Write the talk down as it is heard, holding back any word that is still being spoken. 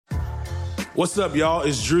What's up, y'all?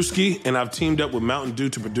 It's Drewski, and I've teamed up with Mountain Dew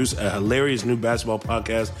to produce a hilarious new basketball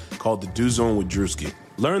podcast called The Dew Zone with Drewski.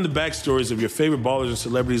 Learn the backstories of your favorite ballers and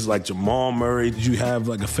celebrities like Jamal Murray. Did you have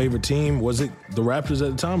like a favorite team? Was it the Raptors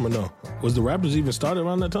at the time or no? Was the Raptors even started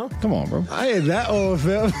around that time? Come on, bro. I ain't that old,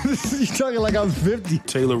 fam. You talking like I was 50.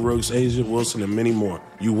 Taylor Rooks, Asia Wilson, and many more.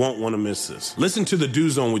 You won't want to miss this. Listen to The Dew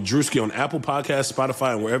Zone with Drewski on Apple Podcasts,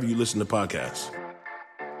 Spotify, and wherever you listen to podcasts.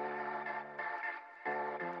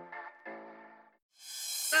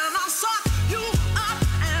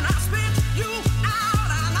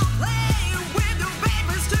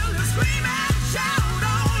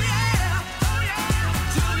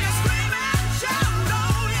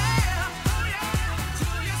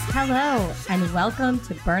 Hello, and welcome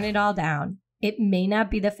to Burn It All Down. It may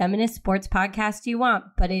not be the feminist sports podcast you want,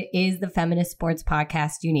 but it is the feminist sports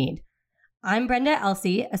podcast you need. I'm Brenda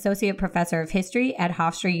Elsey, Associate Professor of History at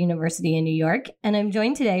Hofstra University in New York, and I'm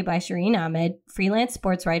joined today by Shireen Ahmed, freelance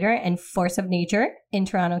sports writer and force of nature in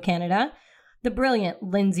Toronto, Canada, the brilliant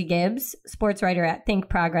Lindsay Gibbs, sports writer at Think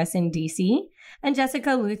Progress in DC, and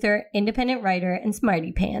Jessica Luther, independent writer and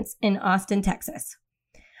Smarty Pants in Austin, Texas.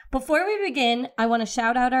 Before we begin, I want to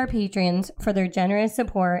shout out our patrons for their generous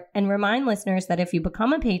support and remind listeners that if you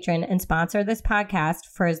become a patron and sponsor this podcast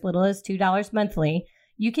for as little as $2 monthly,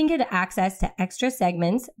 you can get access to extra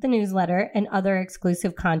segments, the newsletter, and other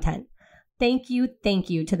exclusive content. Thank you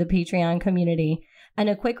to the Patreon community. And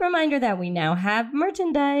a quick reminder that we now have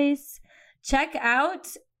merchandise. Check out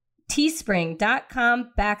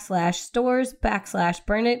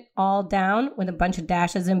teespring.com/stores/burn it all down with a bunch of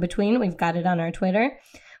dashes in between. We've got it on our Twitter.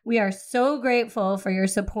 We are so grateful for your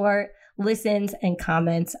support, listens, and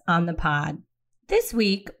comments on the pod. This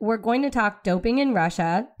week, we're going to talk doping in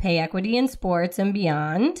Russia, pay equity in sports, and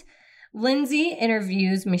beyond. Lindsay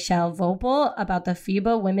interviews Michelle Vopel about the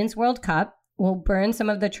FIBA Women's World Cup. We'll burn some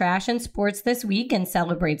of the trash in sports this week and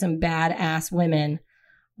celebrate some badass women.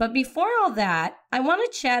 But before all that, I want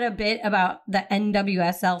to chat a bit about the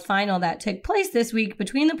NWSL final that took place this week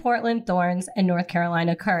between the Portland Thorns and North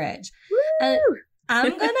Carolina Courage.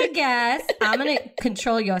 I'm going to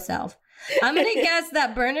control yourself. I'm going to guess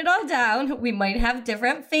that Burn It All Down, we might have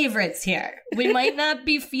different favorites here. We might not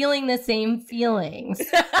be feeling the same feelings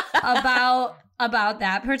about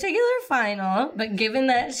that particular final, but given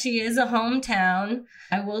that she is a hometown,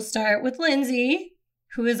 I will start with Lindsay,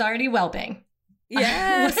 who is already whelping.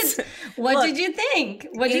 Yes. What did you think?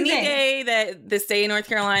 Any day that the state of North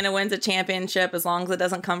Carolina wins a championship, as long as it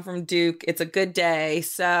doesn't come from Duke, it's a good day.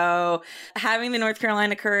 So having the North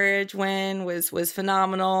Carolina Courage win was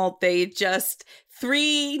phenomenal. They just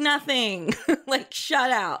 3-0 like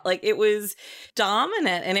shut out. Like it was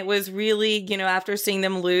dominant, and it was really, after seeing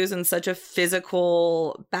them lose in such a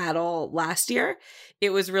physical battle last year,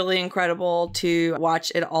 it was really incredible to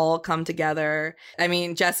watch it all come together. I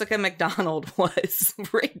mean, Jessica McDonald was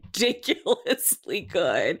ridiculously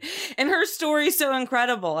good. And her story's so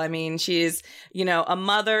incredible. I mean, she's, a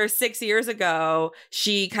mother 6 years ago.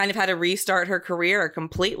 She kind of had to restart her career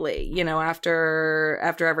completely, after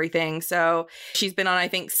everything. So she's been on, I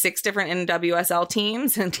think, 6 different NWSL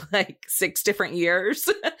teams in like 6 different years.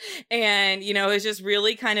 And, it's just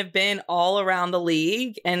really kind of been all around the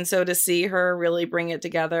league. And so to see her really bring it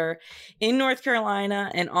together in North Carolina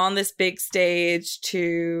and on this big stage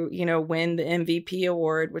to, win the MVP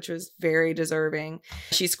award, which was very deserving.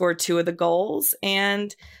 She scored 2 of the goals.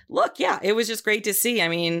 And look, yeah, it was just great to see. I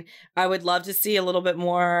mean, I would love to see a little bit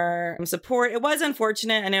more support. It was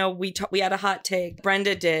unfortunate. I know we had a hot take,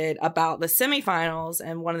 Brenda did, about the semifinals.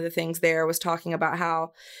 And one of the things there was talking about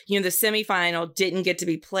how, the semifinal didn't get to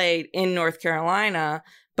be played in North Carolina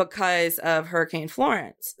because of Hurricane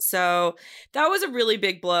Florence. So that was a really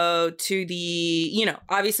big blow to the,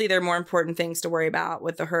 obviously there are more important things to worry about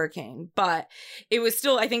with the hurricane, but it was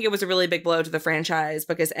still, I think it was a really big blow to the franchise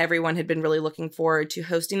because everyone had been really looking forward to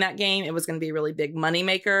hosting that game. It was going to be a really big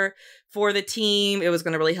moneymaker for the team. It was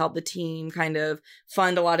going to really help the team kind of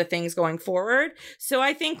fund a lot of things going forward. So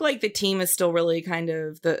I think like the team is still really kind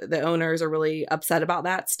of, the owners are really upset about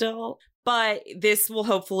that still. But this will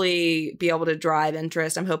hopefully be able to drive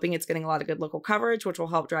interest. I'm hoping it's getting a lot of good local coverage, which will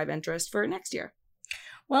help drive interest for next year.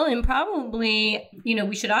 Well, and probably,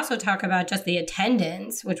 we should also talk about just the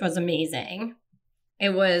attendance, which was amazing.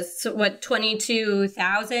 It was,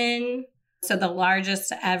 22,000? So the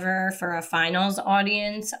largest ever for a finals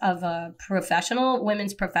audience of a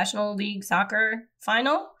women's professional league soccer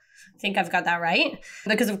final. I think I've got that right.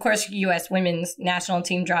 Because, of course, U.S. women's national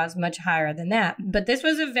team draws much higher than that. But this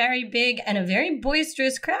was a very big and a very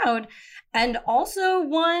boisterous crowd. And also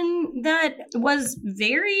one that was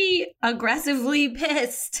very aggressively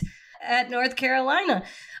pissed at North Carolina.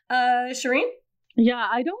 Shireen? Yeah,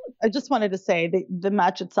 I just wanted to say that the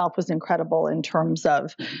match itself was incredible in terms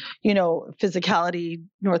of, physicality.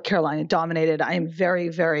 North Carolina dominated. I am very,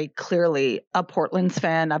 very clearly a Portland's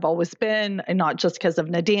fan. I've always been, and not just because of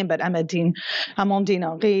Nadine, but Amandine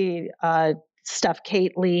Henry, Steph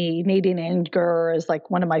Cately, Nadine Anger is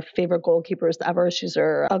like one of my favorite goalkeepers ever. She's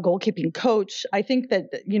a goalkeeping coach. I think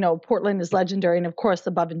that, Portland is legendary. And of course,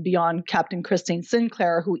 above and beyond, Captain Christine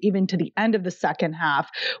Sinclair, who even to the end of the second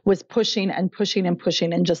half was pushing and pushing and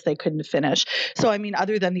pushing and just they couldn't finish. So, I mean,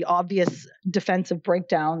 other than the obvious defensive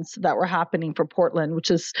breakdowns that were happening for Portland,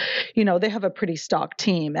 which is, they have a pretty stocked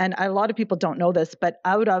team. And a lot of people don't know this, but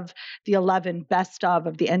out of the 11 best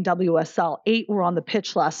of the NWSL, 8 were on the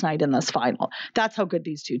pitch last night in this final. That's how good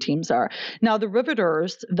these two teams are. Now, the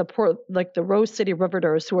Riveters, the Rose City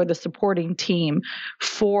Riveters, who are the supporting team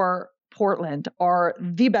for Portland, are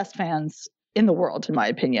the best fans in the world, in my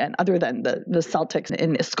opinion, other than the Celtics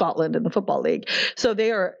in Scotland in the Football League. So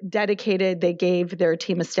they are dedicated. They gave their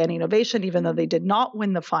team a standing ovation, even though they did not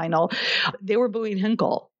win the final. They were booing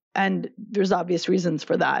Hinkle. And there's obvious reasons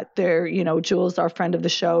for that. Jules, our friend of the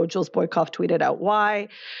show, Jules Boykoff, tweeted out why.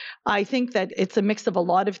 I think that it's a mix of a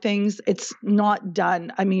lot of things. It's not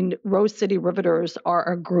done. I mean, Rose City Riveters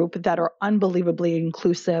are a group that are unbelievably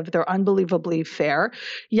inclusive. They're unbelievably fair.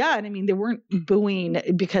 Yeah, and I mean, they weren't booing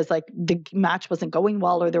because the match wasn't going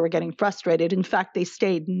well or they were getting frustrated. In fact, they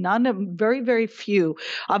stayed. Very, very few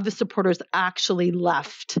of the supporters actually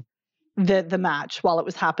left the match while it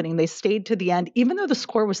was happening. They stayed to the end, even though the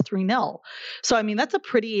score was 3-0. So, I mean, that's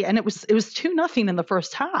and it was 2-0 in the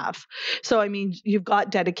first half. So, I mean, you've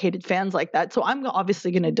got dedicated fans like that. So I'm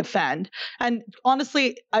obviously going to defend. And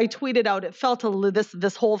honestly, I tweeted out, it felt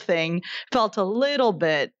this whole thing felt a little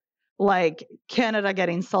bit like Canada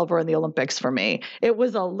getting silver in the Olympics for me. It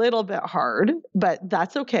was a little bit hard, but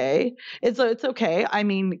that's okay. It's okay. I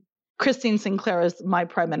mean, Christine Sinclair is my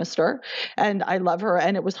prime minister, and I love her,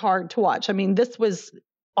 and it was hard to watch. I mean, this was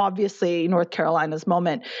obviously North Carolina's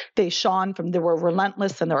moment. They were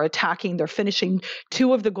relentless and they're attacking, they're finishing.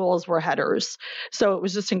 2 of the goals were headers. So it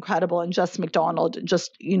was just incredible. And Jess McDonald,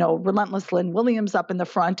 relentless. Lynn Williams up in the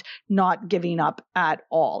front, not giving up at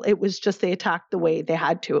all. It was just, they attacked the way they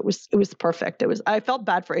had to. It was perfect. I felt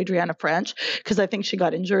bad for Adriana French because I think she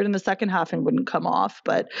got injured in the second half and wouldn't come off.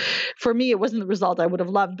 But for me, it wasn't the result I would have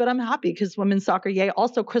loved, but I'm happy because women's soccer, yay.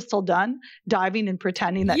 Also Crystal Dunn diving and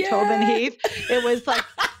pretending that Tobin Heath, it was like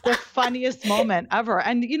the funniest moment ever.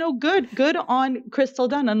 And, good on Crystal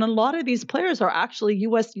Dunn. And a lot of these players are actually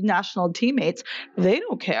U.S. national teammates. They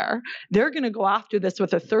don't care. They're going to go after this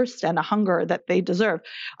with a thirst and a hunger that they deserve.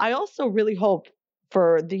 I also really hope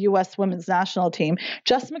for the U.S. women's national team,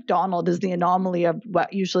 Jess McDonald is the anomaly of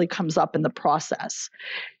what usually comes up in the process.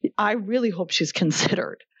 I really hope she's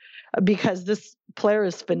considered, because this player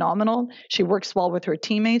is phenomenal. She works well with her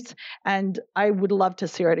teammates, and I would love to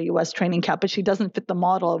see her at a U.S. training camp, but she doesn't fit the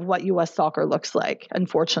model of what U.S. soccer looks like,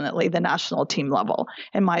 unfortunately, the national team level,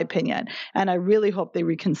 in my opinion. And I really hope they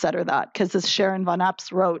reconsider that, because as Sharon Von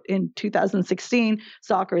Epps wrote in 2016,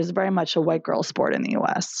 soccer is very much a white girl sport in the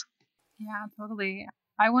U.S. Yeah, totally.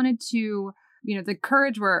 I wanted to, the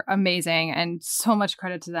Courage were amazing, and so much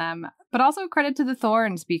credit to them, but also credit to the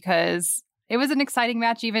Thorns, because it was an exciting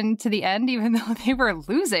match even to the end, even though they were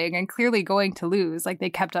losing and clearly going to lose. They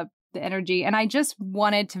kept up the energy. And I just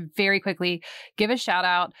wanted to very quickly give a shout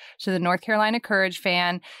out to the North Carolina Courage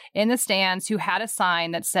fan in the stands who had a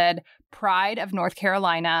sign that said Pride of North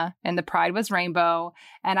Carolina, and the pride was rainbow.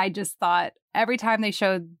 And I just thought every time they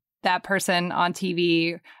showed that person on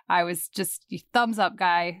TV, I was just thumbs up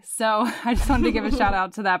guy. So I just wanted to give a shout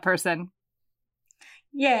out to that person.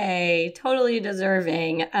 Yay, totally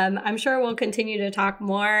deserving. I'm sure we'll continue to talk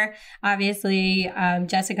more. Obviously,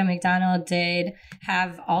 Jessica McDonald did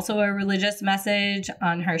have also a religious message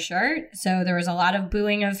on her shirt. So there was a lot of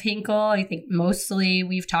booing of Hinkle. I think mostly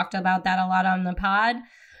we've talked about that a lot on the pod.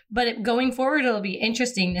 But going forward, it'll be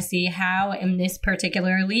interesting to see how in this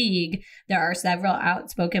particular league, there are several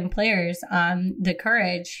outspoken players on the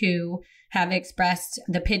Courage who have expressed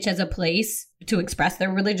the pitch as a place to express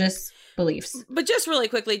their religious beliefs. But just really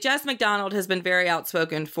quickly, Jess McDonald has been very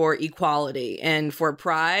outspoken for equality and for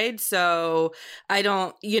pride. So I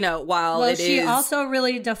don't, she also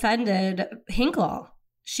really defended Hinkle.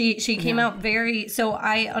 She came out very, so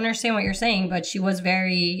I understand what you're saying, but she was the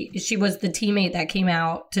teammate that came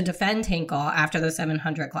out to defend Hinkle after the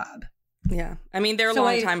 700 Club. Yeah. I mean, they're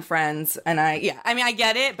longtime friends, and I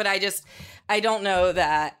get it, but I don't know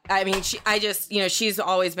that. I mean, she's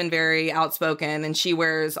always been very outspoken, and she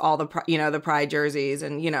wears all the Pride jerseys,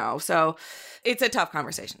 and, so it's a tough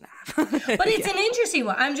conversation to have. But it's an interesting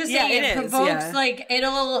one. I'm just saying it provokes, like,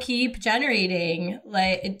 it'll keep generating,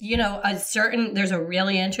 like, there's a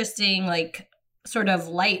really interesting, like, sort of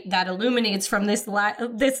light that illuminates from this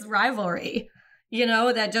rivalry.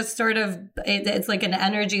 That just sort of, it's like an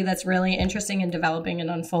energy that's really interesting and developing and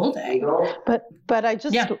unfolding. But I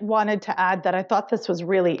just wanted to add that I thought this was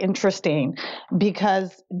really interesting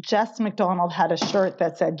because Jess McDonald had a shirt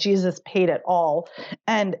that said Jesus paid it all.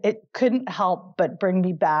 And it couldn't help but bring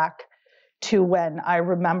me back to when I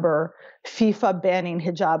remember FIFA banning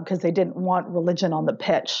hijab because they didn't want religion on the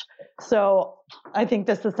pitch. So I think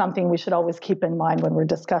this is something we should always keep in mind when we're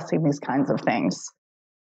discussing these kinds of things.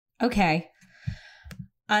 Okay.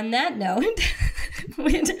 On that note,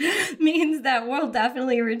 which means that we'll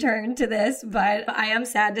definitely return to this, but I am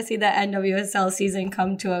sad to see the NWSL season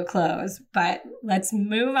come to a close. But let's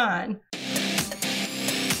move on.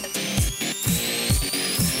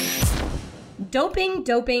 Doping.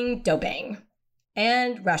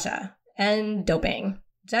 And Russia and doping.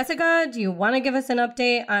 Jessica, do you want to give us an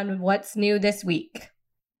update on what's new this week?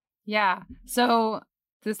 Yeah. So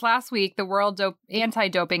this last week, the World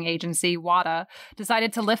Anti-Doping Agency, WADA,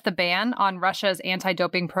 decided to lift the ban on Russia's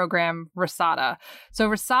anti-doping program, RUSADA. So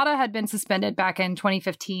RUSADA had been suspended back in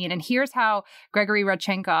 2015, and here's how Gregory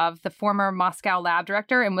Rodchenkov, the former Moscow lab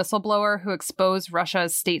director and whistleblower who exposed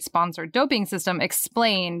Russia's state-sponsored doping system,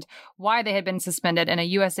 explained why they had been suspended in a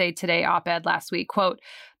USA Today op-ed last week. Quote,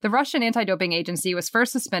 "The Russian anti-doping agency was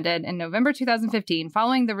first suspended in November 2015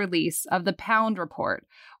 following the release of the Pound Report,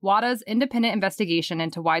 WADA's independent investigation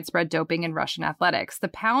into widespread doping in Russian athletics. The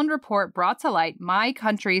Pound Report brought to light my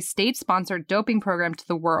country's state-sponsored doping program to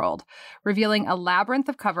the world, revealing a labyrinth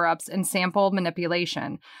of cover-ups and sample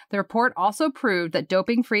manipulation. The report also proved that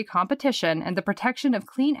doping-free competition and the protection of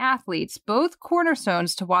clean athletes, both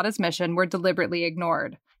cornerstones to WADA's mission, were deliberately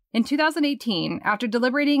ignored." In 2018, after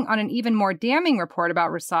deliberating on an even more damning report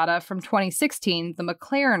about RUSADA from 2016, the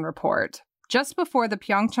McLaren Report, just before the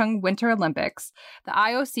Pyeongchang Winter Olympics, the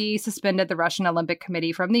IOC suspended the Russian Olympic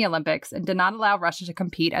Committee from the Olympics and did not allow Russia to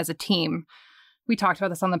compete as a team. We talked about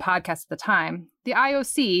this on the podcast at the time. The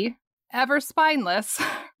IOC, ever spineless,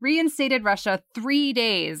 reinstated Russia 3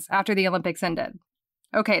 days after the Olympics ended.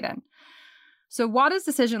 Okay, then. So WADA's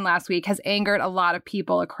decision last week has angered a lot of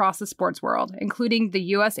people across the sports world, including the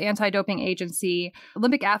U.S. Anti-Doping Agency,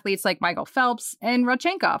 Olympic athletes like Michael Phelps, and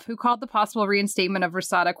Rodchenkov, who called the possible reinstatement of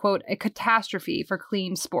RUSADA, quote, "a catastrophe for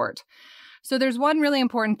clean sport." So there's one really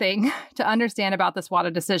important thing to understand about this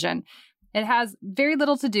WADA decision. It has very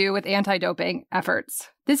little to do with anti-doping efforts.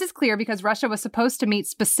 This is clear because Russia was supposed to meet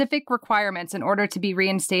specific requirements in order to be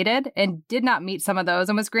reinstated and did not meet some of those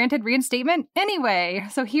and was granted reinstatement anyway.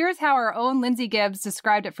 So here's how our own Lindsay Gibbs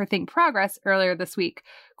described it for Think Progress earlier this week.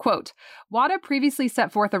 Quote, "WADA previously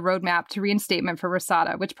set forth a roadmap to reinstatement for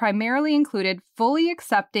RUSADA, which primarily included fully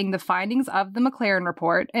accepting the findings of the McLaren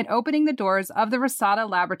Report and opening the doors of the RUSADA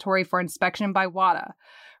laboratory for inspection by WADA.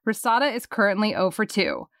 RUSADA is currently 0 for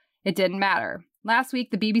 2. It didn't matter. Last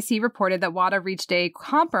week, the BBC reported that WADA reached a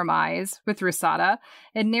compromise with RUSADA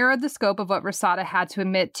and narrowed the scope of what RUSADA had to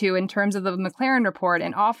admit to in terms of the McLaren Report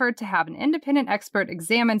and offered to have an independent expert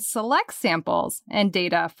examine select samples and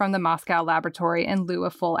data from the Moscow laboratory in lieu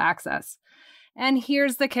of full access. And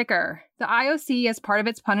here's the kicker. The IOC, as part of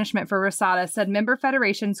its punishment for RUSADA, said member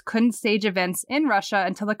federations couldn't stage events in Russia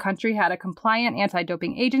until the country had a compliant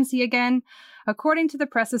anti-doping agency again. According to the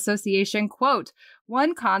Press Association, quote,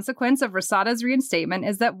 "One consequence of RUSADA's reinstatement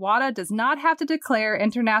is that WADA does not have to declare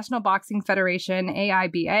International Boxing Federation,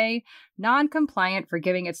 AIBA, non-compliant for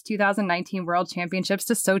giving its 2019 World Championships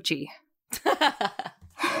to Sochi."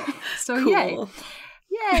 So cool.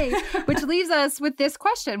 Yay! Which leaves us with this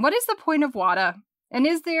question. What is the point of WADA? And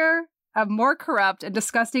is there a more corrupt and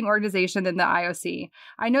disgusting organization than the IOC?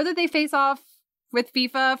 I know that they face off with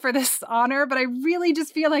FIFA for this honor, but I really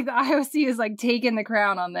just feel like the IOC is like taking the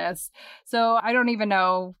crown on this. So I don't even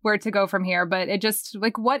know where to go from here, but it just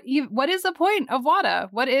like, what is the point of WADA?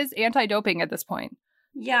 What is anti-doping at this point?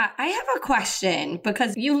 Yeah, I have a question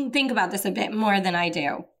because you think about this a bit more than I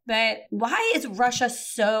do, but why is Russia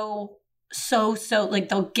so like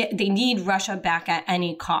they need Russia back at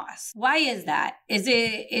any cost? Why is that? Is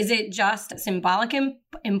it just symbolic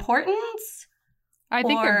importance? I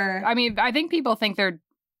think people think they're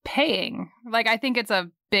paying. Like, I think it's a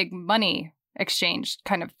big money exchange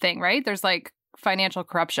kind of thing, right? There's like financial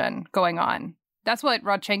corruption going on. That's what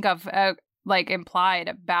Rodchenkov implied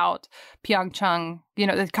about Pyeongchang,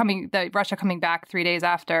 the Russia coming back 3 days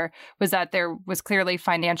after, was that there was clearly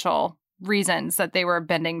financial reasons that they were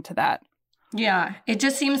bending to that. Yeah, it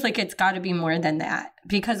just seems like it's got to be more than that,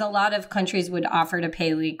 because a lot of countries would offer to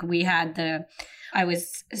pay. Like I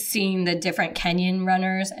was seeing the different Kenyan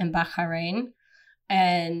runners in Bahrain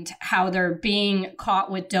and how they're being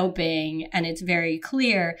caught with doping. And it's very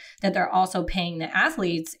clear that they're also paying the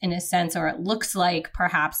athletes in a sense, or it looks like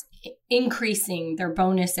perhaps increasing their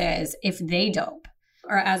bonuses if they dope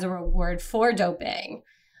or as a reward for doping.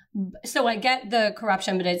 So I get the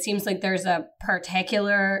corruption, but it seems like there's a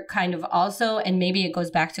particular kind of also, and maybe it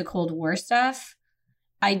goes back to Cold War stuff,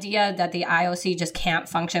 idea that the IOC just can't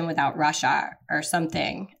function without Russia or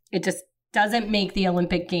something. It just doesn't make the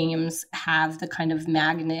Olympic Games have the kind of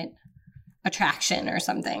magnet attraction or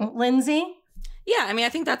something. Lindsay? Yeah, I mean, I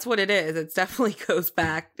think that's what it is. It definitely goes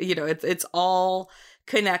back, it's all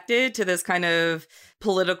connected to this kind of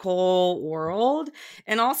political world.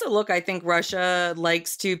 And also, look, I think Russia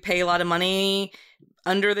likes to pay a lot of money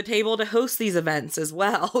under the table to host these events as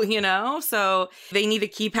well, So they need to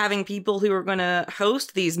keep having people who are going to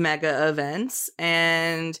host these mega events,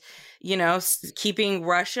 and keeping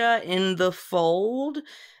Russia in the fold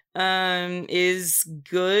is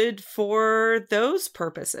good for those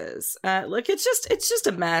purposes. Look, it's just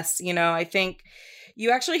a mess. I think you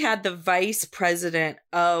actually had the vice president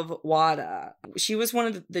of WADA. She was one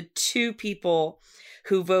of the two people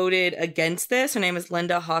who voted against this. Her name is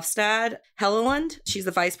Linda Hofstad Helleland. She's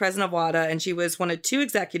the vice president of WADA, and she was one of two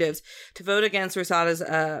executives to vote against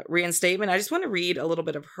USADA's reinstatement. I just want to read a little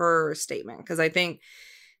bit of her statement, because I think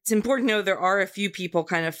it's important to know there are a few people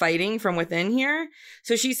kind of fighting from within here.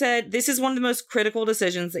 So she said, "This is one of the most critical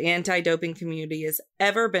decisions the anti-doping community has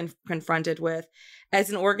ever been confronted with. As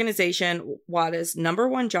an organization, WADA's number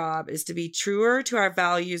one job is to be truer to our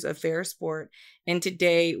values of fair sport. And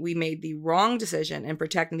today we made the wrong decision in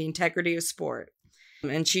protecting the integrity of sport."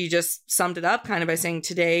 And she just summed it up kind of by saying,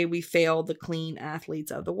 "Today we failed the clean athletes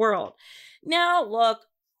of the world." Now, look,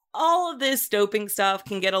 all of this doping stuff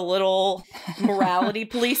can get a little morality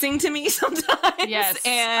policing to me sometimes. Yes,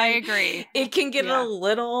 and I agree. It can get a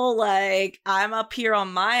little like, I'm up here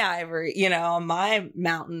on my ivory, on my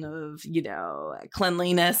mountain of,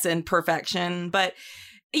 cleanliness and perfection. But,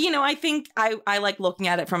 I think I like looking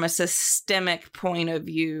at it from a systemic point of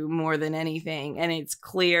view more than anything. And it's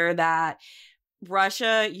clear that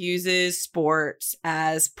Russia uses sports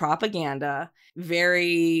as propaganda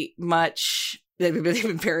very much. They've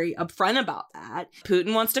been very upfront about that.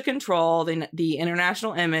 Putin wants to control the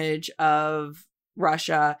international image of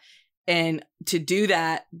Russia. And to do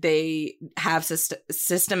that, they have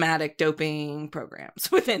systematic doping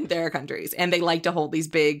programs within their countries. And they like to hold these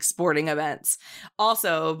big sporting events.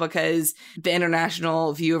 Also, because the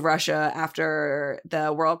international view of Russia after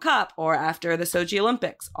the World Cup or after the Sochi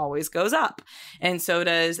Olympics always goes up. And so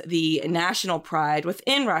does the national pride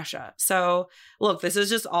within Russia. So, look, this is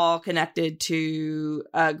just all connected to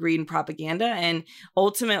greed and propaganda. And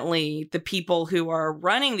ultimately, the people who are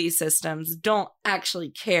running these systems don't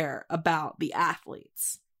actually care about the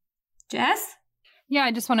athletes. Jess? Yeah,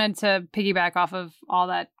 I just wanted to piggyback off of all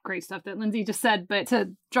that great stuff that Lindsay just said, but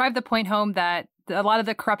to drive the point home that a lot of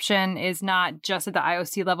the corruption is not just at the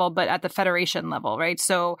IOC level, but at the federation level, right?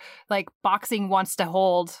 So like boxing wants to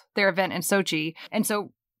hold their event in Sochi. And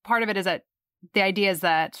so part of it is that the idea is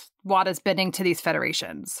that WADA's bending to these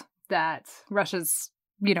federations, that Russia's,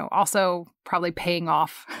 also probably paying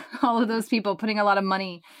off all of those people, putting a lot of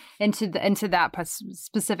money into that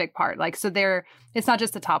specific part. Like, so it's not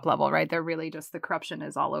just the top level, right? They're really just, the corruption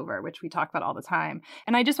is all over, which we talk about all the time.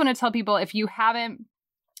 And I just want to tell people, if you haven't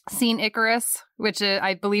seen Icarus, which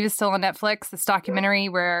I believe is still on Netflix, this documentary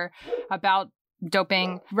about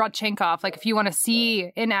doping, Rodchenkov, like if you want to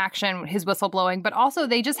see in action his whistleblowing, but also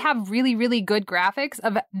they just have really, really good graphics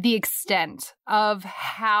of the extent of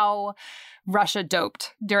how Russia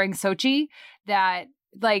doped during Sochi, that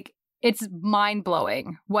like it's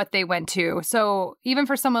mind-blowing what they went to. So even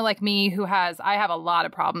for someone like me I have a lot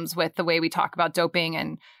of problems with the way we talk about doping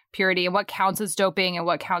and purity and what counts as doping and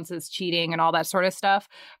what counts as cheating and all that sort of stuff.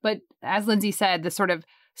 But as Lindsay said, the sort of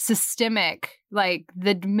systemic, like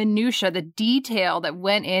the minutia, the detail that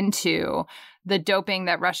went into the doping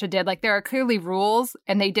that Russia did, like there are clearly rules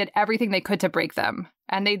and they did everything they could to break them.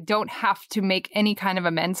 And they don't have to make any kind of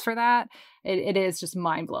amends for that. It is just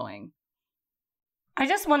mind-blowing. I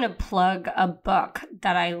just want to plug a book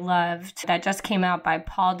that I loved that just came out by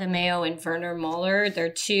Paul DeMeo and Werner Muller.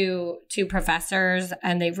 They're two professors,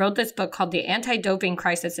 and they wrote this book called The Anti-Doping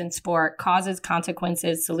Crisis in Sport: Causes,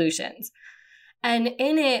 Consequences, Solutions. And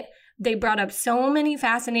in it, they brought up so many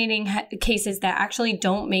fascinating cases that actually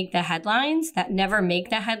don't make the headlines, that never make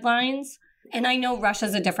the headlines. And I know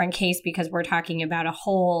Russia's a different case because we're talking about a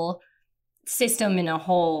whole system and a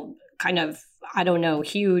whole kind of, I don't know,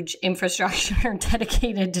 huge infrastructure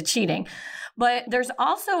dedicated to cheating. But there's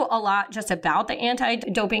also a lot just about the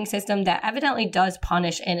anti-doping system that evidently does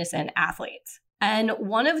punish innocent athletes. And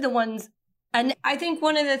one of the ones, and I think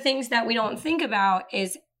one of the things that we don't think about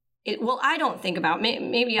is, I don't think about,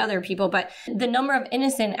 maybe other people, but the number of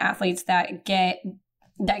innocent athletes that get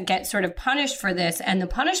sort of punished for this. And the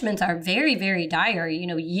punishments are very, very dire,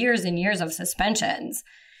 years and years of suspensions.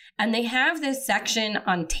 And they have this section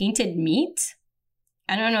on tainted meat.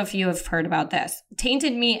 I don't know if you have heard about this.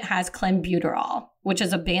 Tainted meat has clenbuterol, which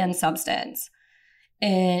is a banned substance.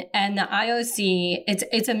 And the IOC,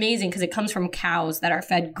 it's amazing because it comes from cows that are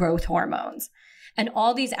fed growth hormones. And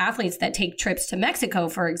all these athletes that take trips to Mexico,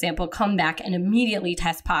 for example, come back and immediately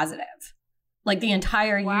test positive. Like the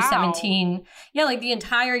entire U17, like the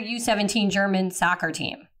entire U17 German soccer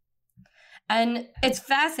team. And it's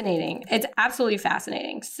fascinating. It's absolutely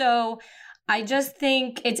fascinating. So I just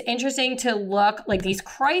think it's interesting to look, like these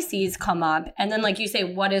crises come up. And then like you say,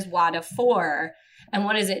 what is WADA for? And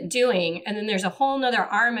what is it doing? And then there's a whole nother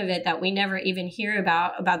arm of it that we never even hear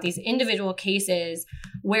about these individual cases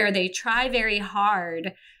where they try very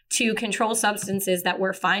hard to control substances that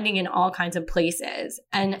we're finding in all kinds of places.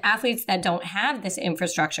 And athletes that don't have this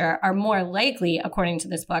infrastructure are more likely, according to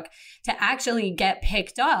this book, to actually get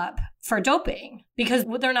picked up for doping because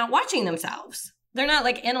they're not watching themselves. They're not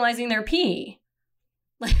like analyzing their pee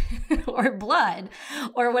or blood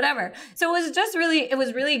or whatever. So it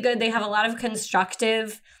was really good. They have a lot of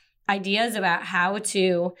constructive ideas about how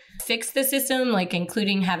to fix the system, like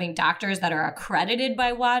including having doctors that are accredited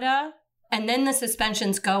by WADA. And then the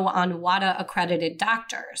suspensions go on WADA accredited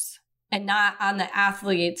doctors and not on the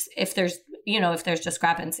athletes if there's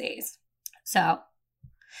discrepancies. So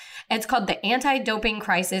it's called The Anti-Doping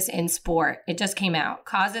Crisis in Sport. It just came out.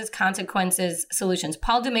 Causes, Consequences, Solutions.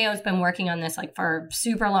 Paul DeMayo's been working on this like for a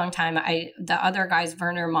super long time. The other guy's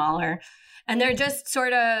Werner Mahler. And they're just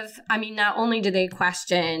sort of, not only do they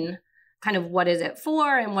question kind of what is it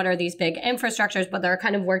for and what are these big infrastructures, but they're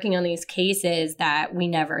kind of working on these cases that we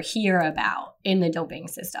never hear about in the doping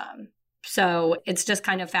system. So it's just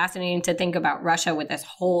kind of fascinating to think about Russia with this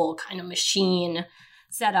whole kind of machine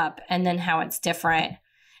setup and then how it's different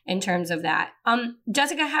in terms of that.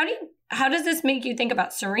 Jessica, how does this make you think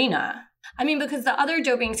about Serena? Because the other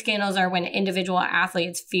doping scandals are when individual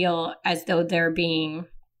athletes feel as though they're being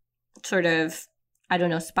sort of,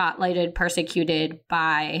 spotlighted, persecuted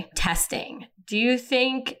by testing. Do you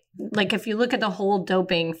think, like, if you look at the whole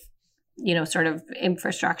doping, sort of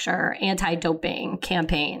infrastructure, anti-doping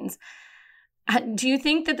campaigns, do you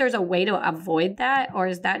think that there's a way to avoid that? Or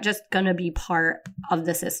is that just going to be part of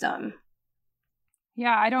the system?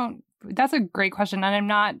 Yeah, that's a great question. And I'm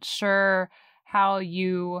not sure how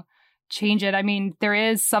you change it. There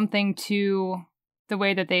is something to the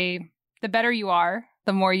way that the better you are,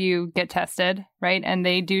 the more you get tested, right? And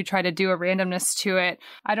they do try to do a randomness to it.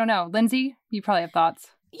 I don't know. Lindsay, you probably have thoughts.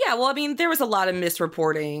 Yeah, well, there was a lot of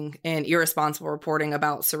misreporting and irresponsible reporting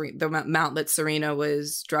about the amount that Serena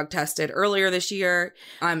was drug tested earlier this year.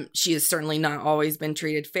 She has certainly not always been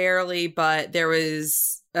treated fairly, but there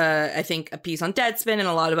was, I think, a piece on Deadspin and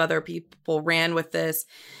a lot of other people ran with this,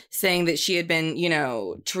 saying that she had been,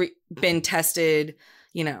 been tested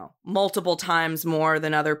multiple times more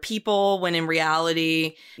than other people, when in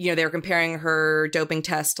reality, they were comparing her doping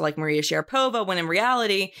test to like Maria Sharapova, when in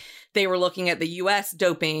reality, they were looking at the U.S.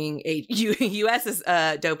 Doping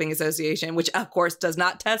Association, which of course does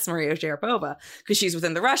not test Maria Sharapova because she's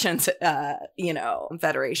within the Russian,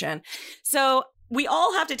 federation. So we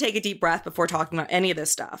all have to take a deep breath before talking about any of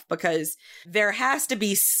this stuff, because there has to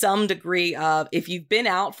be some degree of, if you've been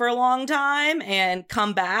out for a long time and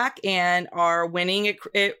come back and are winning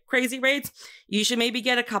at crazy rates, you should maybe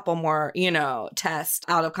get a couple more, tests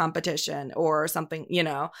out of competition or something,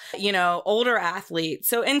 older athletes.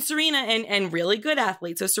 So, and Serena and really good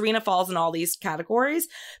athletes. So Serena falls in all these categories.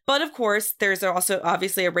 But of course, there's also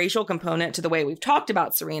obviously a racial component to the way we've talked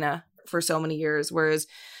about Serena for so many years, whereas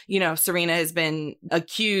Serena has been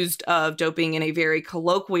accused of doping in a very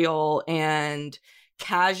colloquial and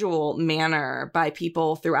casual manner by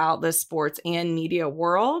people throughout the sports and media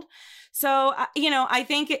world. So, I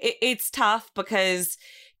think it's tough because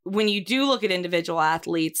when you do look at individual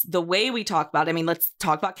athletes, the way we talk about, let's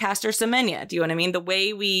talk about Caster Semenya. Do you know what I mean? The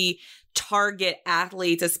way we target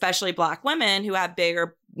athletes, especially Black women who have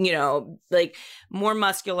bigger like more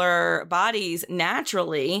muscular bodies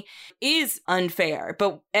naturally is unfair.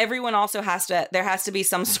 But everyone also there has to be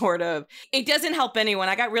some sort of, it doesn't help anyone.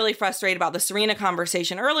 I got really frustrated about the Serena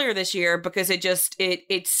conversation earlier this year because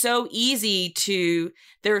it's so easy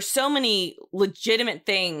there are so many legitimate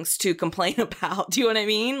things to complain about. Do you know what I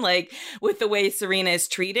mean? Like with the way Serena is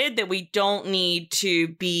treated, that we don't need to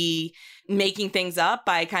be making things up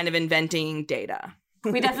by kind of inventing data.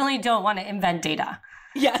 We definitely don't want to invent data.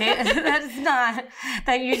 Yeah.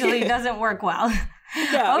 That usually doesn't work well.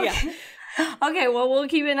 No, okay. Yeah. Okay, well, we'll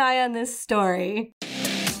keep an eye on this story.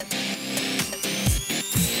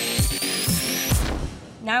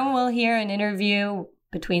 Now we'll hear an interview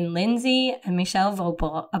between Lindsay and Michelle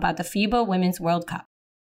Vopel about the FIBA Women's World Cup.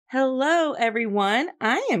 Hello, everyone.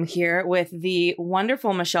 I am here with the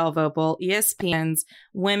wonderful Michelle Vopel, ESPN's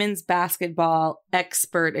women's basketball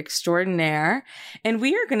expert extraordinaire. And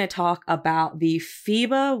we are going to talk about the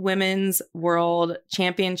FIBA Women's World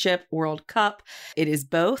Championship World Cup. It is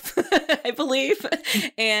both, I believe.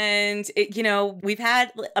 And, we've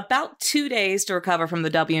had about 2 days to recover from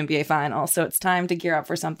the WNBA final. So it's time to gear up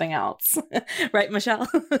for something else. Right, Michelle?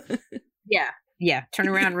 Yeah, turn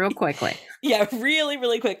around real quickly. Yeah, really,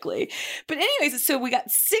 really quickly. But anyways, so we got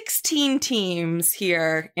 16 teams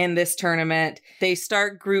here in this tournament. They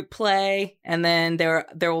start group play, and then there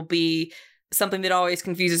will be something that always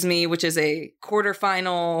confuses me, which is a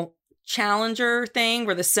quarterfinal challenger thing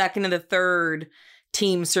where the second and the third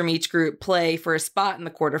teams from each group play for a spot in the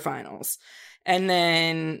quarterfinals. And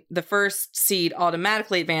then the first seed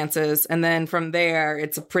automatically advances. And then from there,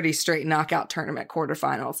 it's a pretty straight knockout tournament,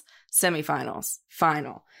 quarterfinals, semifinals,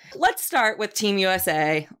 final. Let's start with Team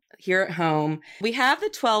USA here at home. We have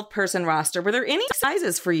the 12-person roster. Were there any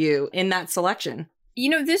surprises for you in that selection?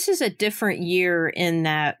 This is a different year in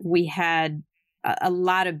that we had a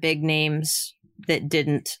lot of big names that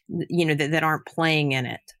didn't, that aren't playing in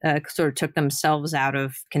it, sort of took themselves out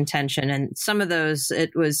of contention. And some of those, it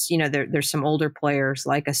was, there's some older players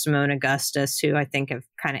like a Simone Augustus, who I think have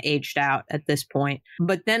kind of aged out at this point.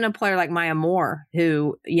 But then a player like Maya Moore,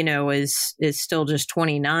 who, is still just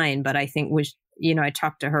 29, but I think was, I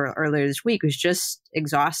talked to her earlier this week, was just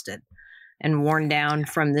exhausted and worn down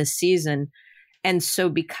from this season. And so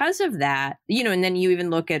because of that, and then you even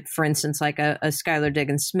look at, for instance, like a Skylar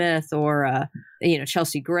Diggins-Smith or,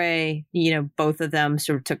 Chelsea Gray, both of them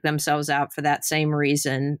sort of took themselves out for that same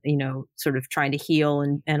reason, sort of trying to heal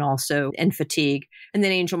and also in fatigue. And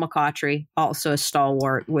then Angel McCoughtry, also a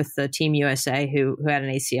stalwart with the Team USA who had an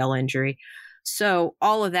ACL injury. So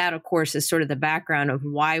all of that, of course, is sort of the background of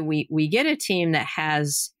why we get a team that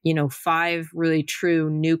has, 5 really true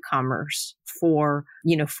newcomers for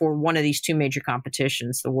one of these two major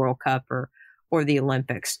competitions, the World Cup or the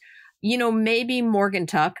Olympics. Maybe Morgan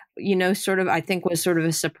Tuck, I think was sort of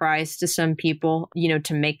a surprise to some people,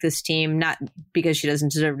 to make this team, not because she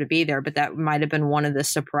doesn't deserve to be there, but that might have been one of the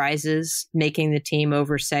surprises, making the team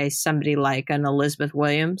over, say, somebody like an Elizabeth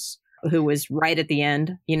Williams, who was right at the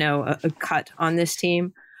end, a cut on this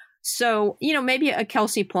team. So, maybe a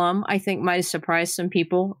Kelsey Plum, I think, might have surprised some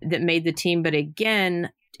people that made the team. But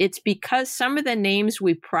again, it's because some of the names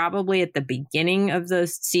we probably at the beginning of the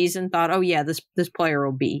season thought, oh, yeah, this player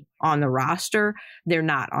will be on the roster. They're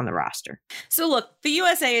not on the roster. So look, the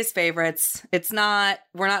USA is favorites. We're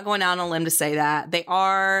not going out on a limb to say that. They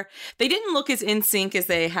didn't look as in sync as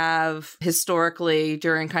they have historically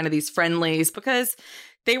during kind of these friendlies, because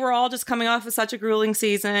they were all just coming off of such a grueling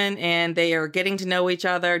season and they are getting to know each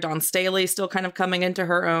other. Dawn Staley still kind of coming into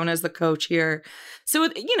her own as the coach here. So,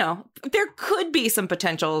 there could be some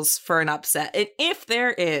potentials for an upset. And if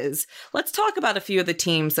there is, let's talk about a few of the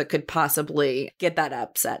teams that could possibly get that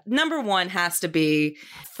upset. Number one has to be,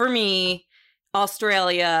 for me,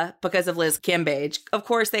 Australia, because of Liz Cambage. Of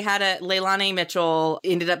course, they had Leilani Mitchell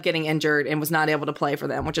ended up getting injured and was not able to play for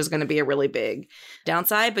them, which is going to be a really big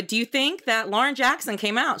downside. But do you think that Lauren Jackson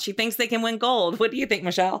came out? She thinks they can win gold. What do you think,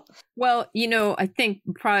 Michelle? Well, I think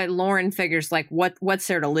probably Lauren figures like what's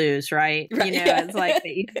there to lose, right? It's like the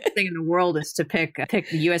easiest thing in the world is to pick the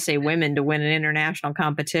USA women to win an international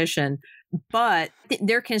competition. But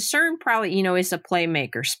their concern probably, is a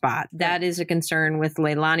playmaker spot. That is a concern with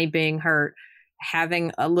Leilani being hurt,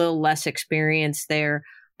 having a little less experience there.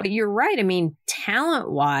 But you're right. I mean,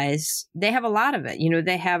 talent-wise, they have a lot of it.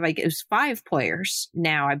 They have it was 5 players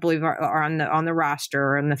now, I believe, are on the roster,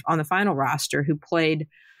 or on the final roster, who played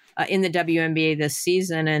in the WNBA this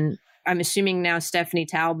season. And I'm assuming now Stephanie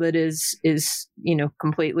Talbot is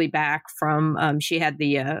completely back from she had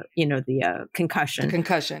the concussion. The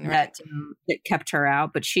concussion, right. That kept her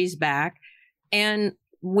out, but she's back. And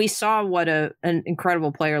we saw what an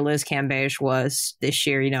incredible player Liz Cambage was this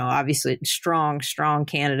year. Obviously strong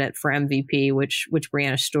candidate for MVP, which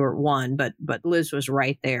Breanna Stewart won, but Liz was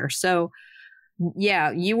right there. So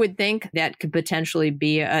yeah, you would think that could potentially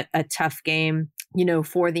be a tough game,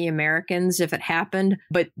 for the Americans if it happened.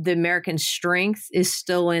 But the American strength is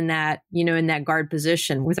still in that, in that guard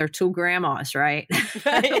position with our two grandmas, right?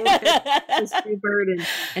 Sue Bird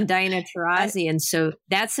and Diana Taurasi. And so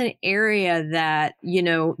that's an area that,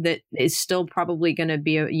 that is still probably going to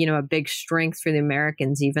be a big strength for the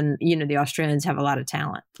Americans. Even, the Australians have a lot of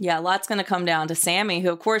talent. Yeah, a lot's going to come down to Sammy, who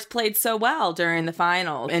of course played so well during the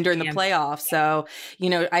final and during the playoffs. So,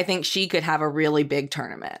 I think she could have a really big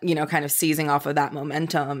tournament, kind of seizing off of that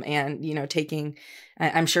momentum and, taking,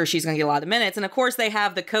 I'm sure she's going to get a lot of minutes. And of course they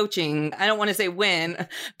have the coaching. I don't want to say win,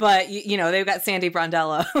 but they've got Sandy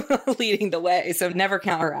Brondello leading the way. So never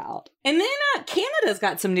count her out. And then Canada's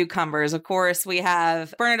got some newcomers. Of course, we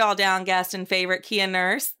have Bernard Down guest and favorite Kia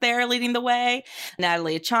Nurse there leading the way.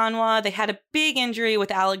 Natalie Achanwa. They had a big injury with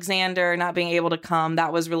Alexander not being able to come.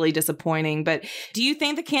 That was really disappointing. But do you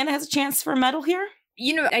think that Canada has a chance for a medal here?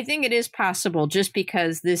 I think it is possible just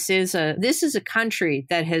because this is a country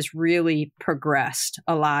that has really progressed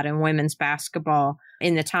a lot in women's basketball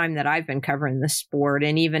in the time that I've been covering the sport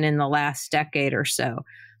and even in the last decade or so.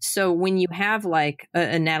 So when you have like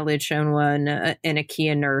a Natalie Achanwa and a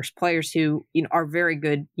Kia Nurse, players who are very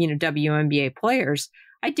good, WNBA players,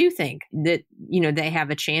 I do think that, they have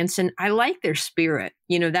a chance. And I like their spirit.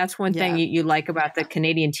 That's one thing you like about the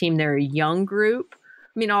Canadian team. They're a young group.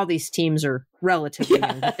 I mean, all these teams are relatively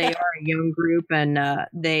young, but they are a young group, and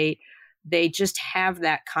they just have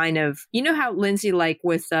that kind of, how Lindsay, like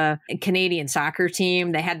with a Canadian soccer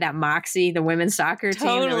team, they had that moxie, the women's soccer team.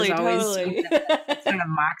 Totally. That kind of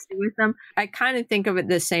moxie with them. I kind of think of it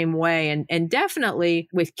the same way, and definitely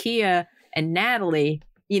with Kia and Natalie,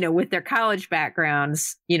 with their college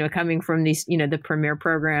backgrounds, coming from these, the premier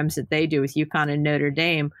programs that they do with UConn and Notre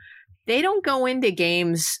Dame, they don't go into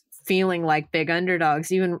games feeling like big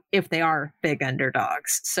underdogs, even if they are big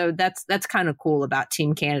underdogs. So that's kind of cool about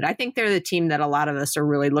Team Canada. I think they're the team that a lot of us are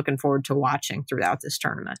really looking forward to watching throughout this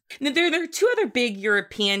tournament. There are two other big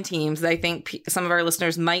European teams that I think some of our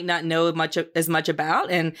listeners might not know as much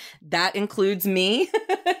about, and that includes me.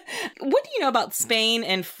 What do you know about Spain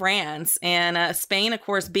and France? And Spain, of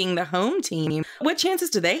course, being the home team, what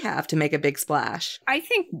chances do they have to make a big splash? I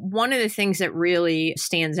think one of the things that really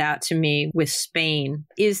stands out to me with Spain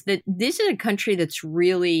is that this is a country that's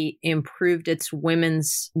really improved its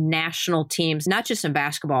women's national teams, not just in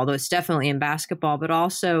basketball, though it's definitely in basketball, but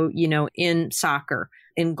also, in soccer,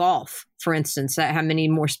 in golf, for instance, how many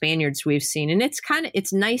more Spaniards we've seen. And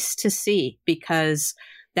it's nice to see because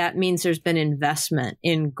that means there's been investment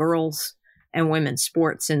in girls and women's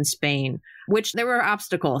sports in Spain, which there were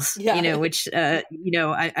obstacles, which,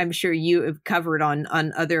 I'm sure you have covered on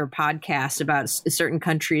other podcasts about certain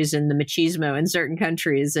countries and the machismo in certain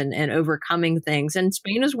countries and overcoming things. And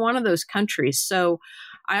Spain is one of those countries. So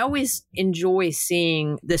I always enjoy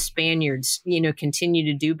seeing the Spaniards, continue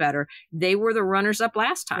to do better. They were the runners up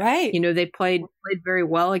last time. Right. They played very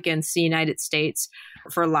well against the United States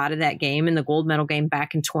for a lot of that game in the gold medal game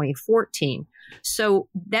back in 2014. So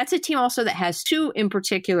that's a team also that has two in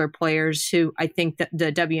particular players who I think that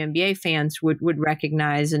the WNBA fans would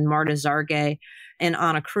recognize, and Marta Zargay and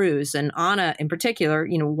Anna Cruz. And Anna in particular,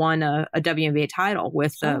 won a WNBA title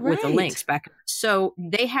with the Lynx back. So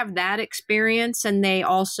they have that experience, and they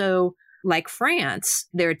also, like France,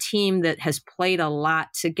 they're a team that has played a lot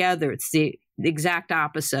together. It's the exact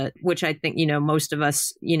opposite, which I think, most of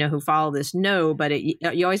us, who follow this know, but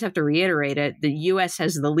you always have to reiterate it. The U.S.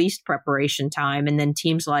 has the least preparation time, and then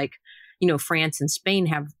teams like, France and Spain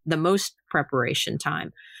have the most preparation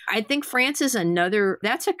time. I think France is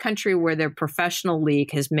that's a country where their professional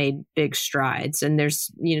league has made big strides. And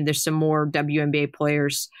there's some more WNBA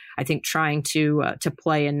players, I think, trying to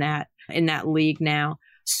play in that league now.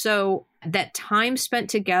 So that time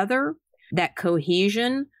spent together, that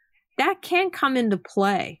cohesion, that can come into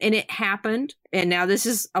play. And it happened. And now this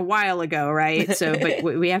is a while ago, right? So, but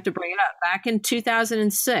we have to bring it up. Back in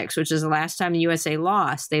 2006, which is the last time the USA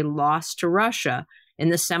lost, they lost to Russia in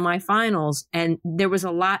the semifinals. And there was a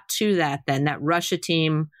lot to that then. That Russia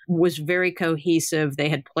team was very cohesive. They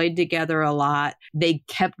had played together a lot. They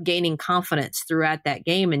kept gaining confidence throughout that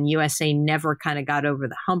game, and USA never kind of got over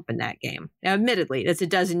the hump in that game. Now, admittedly, that's a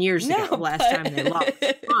dozen years ago, the last time they lost.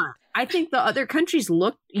 But I think the other countries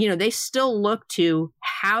they still look to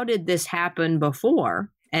how did this happen before?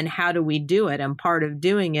 And how do we do it? And part of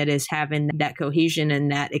doing it is having that cohesion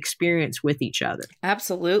and that experience with each other.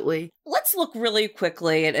 Absolutely. Let's look really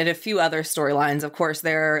quickly at a few other storylines. Of course,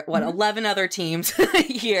 there are, 11 other teams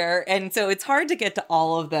here. And so it's hard to get to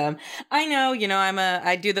all of them. I know,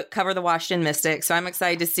 I cover the Washington Mystics. So I'm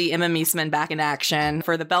excited to see Emma Meesman back in action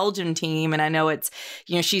for the Belgian team. And I know it's,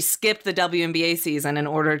 she skipped the WNBA season in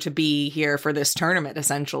order to be here for this tournament,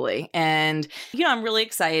 essentially. And, I'm really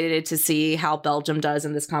excited to see how Belgium does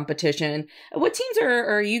in this competition. What teams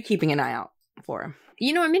are you keeping an eye out for?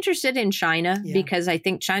 I'm interested in China because I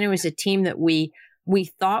think China was a team that we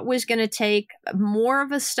thought was going to take more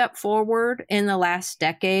of a step forward in the last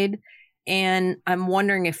decade. And I'm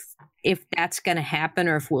wondering if that's going to happen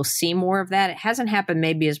or if we'll see more of that. It hasn't happened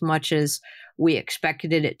maybe as much as we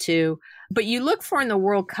expected it to. But you look for in the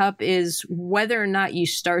World Cup is whether or not you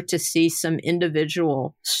start to see some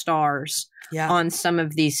individual stars on some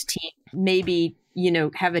of these teams. Maybe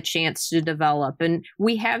have a chance to develop. And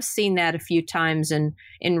we have seen that a few times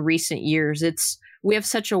in recent years. We have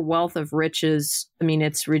such a wealth of riches. I mean,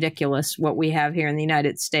 it's ridiculous what we have here in the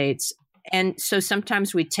United States. And so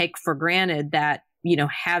sometimes we take for granted that,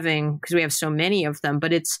 having, because we have so many of them,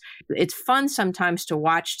 but it's fun sometimes to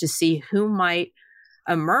watch to see who might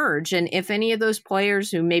emerge. And if any of those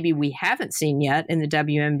players who maybe we haven't seen yet in the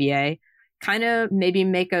WNBA kind of maybe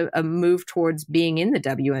make a move towards being in the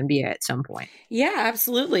WNBA at some point. Yeah,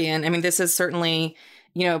 absolutely. And I mean, this is certainly,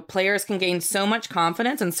 players can gain so much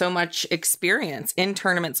confidence and so much experience in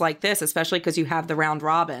tournaments like this, especially because you have the round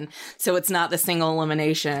robin. So it's not the single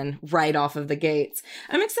elimination right off of the gates.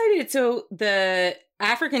 I'm excited. So the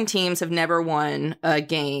African teams have never won a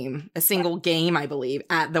single game, I believe,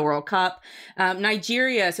 at the World Cup.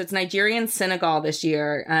 Nigeria, so it's Nigeria and Senegal this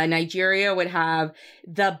year. Nigeria would have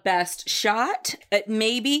the best shot at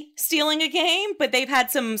maybe stealing a game, but they've had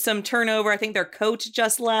some turnover. I think their coach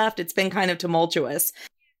just left. It's been kind of tumultuous.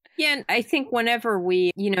 Yeah, and I think whenever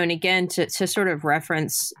we, and again, to sort of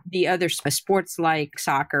reference the other sports like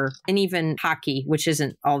soccer and even hockey, which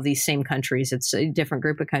isn't all these same countries, it's a different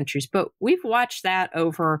group of countries, but we've watched that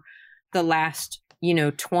over the last,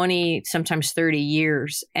 20, sometimes 30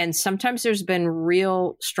 years. And sometimes there's been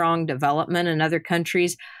real strong development in other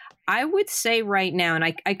countries. I would say right now, and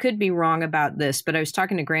I could be wrong about this, but I was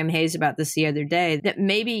talking to Graham Hayes about this the other day, that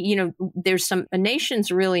maybe, there's some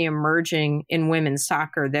nations really emerging in women's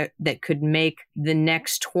soccer that could make the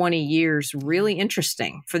next 20 years really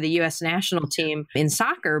interesting for the U.S. national team in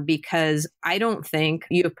soccer, because I don't think,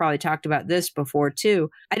 you have probably talked about this before too,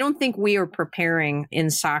 I don't think we are preparing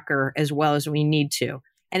in soccer as well as we need to.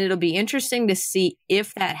 And it'll be interesting to see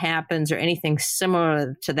if that happens or anything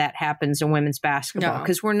similar to that happens in women's basketball,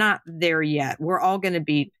 because we're not there yet. We're all going to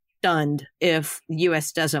be stunned if the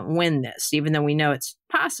U.S. doesn't win this, even though we know it's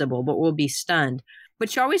possible, but we'll be stunned.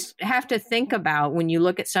 But you always have to think about, when you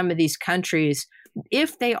look at some of these countries,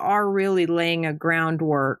 if they are really laying a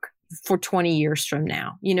groundwork for 20 years from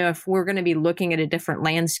now, if we're going to be looking at a different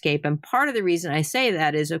landscape. And part of the reason I say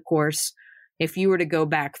that is, of course, if you were to go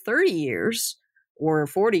back 30 years, or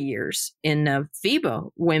 40 years in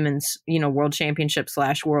FIBA women's, world championship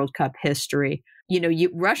 / World Cup history.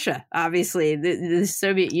 Russia, obviously, the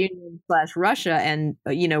Soviet Union / Russia, and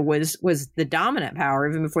was the dominant power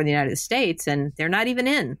even before the United States, and they're not even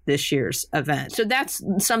in this year's event. So that's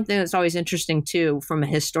something that's always interesting too, from a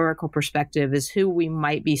historical perspective, is who we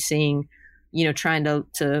might be seeing, trying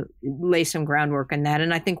to lay some groundwork in that.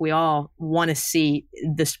 And I think we all want to see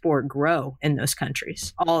the sport grow in those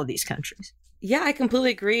countries, all of these countries. Yeah, I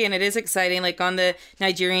completely agree. And it is exciting. Like on the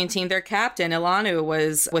Nigerian team, their captain, Ilanu,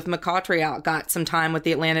 was with McCautry out, got some time with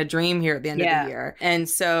the Atlanta Dream here at the end of the year. And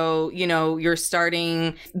so, you're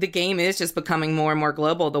starting, the game is just becoming more and more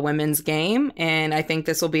global, the women's game. And I think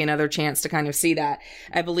this will be another chance to kind of see that.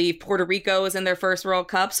 I believe Puerto Rico is in their first World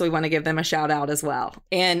Cup, so we want to give them a shout out as well.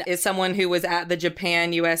 And as someone who was at the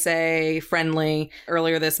Japan-USA friendly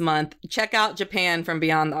earlier this month, check out Japan from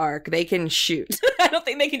Beyond the Arc. They can shoot. I don't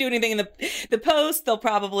think they can do anything in the post. They'll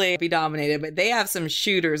probably be dominated, but they have some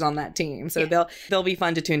shooters on that team. So they'll be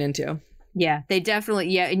fun to tune into. Yeah, they definitely.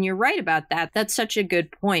 Yeah. And you're right about that. That's such a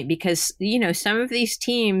good point, because, some of these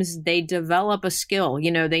teams, they develop a skill,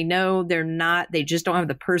 they know they just don't have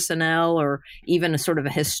the personnel or even a sort of a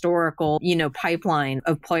historical, pipeline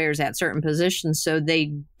of players at certain positions. So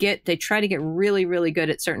they try to get really, really good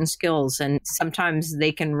at certain skills. And sometimes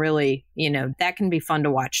they can really, that can be fun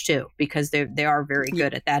to watch too, because they are very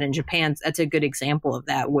good at that. In Japan, that's a good example of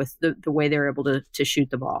that, with the way they're able to shoot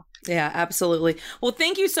the ball. Yeah, absolutely. Well,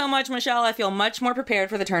 thank you so much, Michelle. I feel much more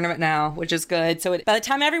prepared for the tournament now, which is good. So by the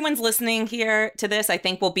time everyone's listening here to this, I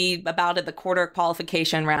think we'll be about at the quarter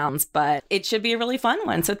qualification rounds, but it should be a really fun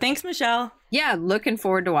one. So thanks, Michelle. Yeah, looking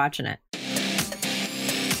forward to watching it.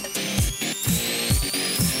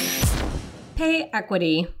 Pay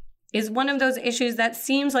equity is one of those issues that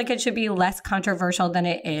seems like it should be less controversial than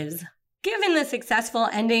it is. Given the successful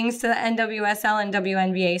endings to the NWSL and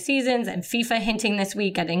WNBA seasons and FIFA hinting this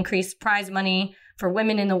week at increased prize money for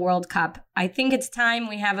women in the World Cup, I think it's time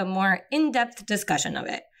we have a more in-depth discussion of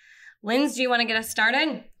it. Linz, do you want to get us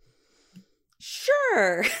started?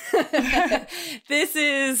 Sure. This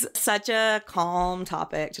is such a calm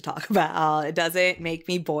topic to talk about. It doesn't make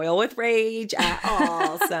me boil with rage at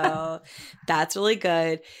all. So that's really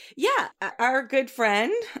good. Yeah. Our good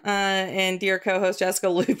friend and dear co-host Jessica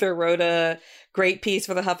Luther wrote a great piece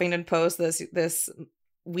for the Huffington Post this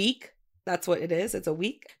week. That's what it is. It's a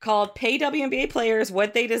week called Pay WNBA Players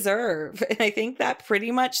What They Deserve. And I think that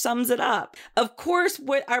pretty much sums it up. Of course,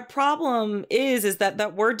 what our problem is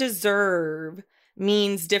that word deserve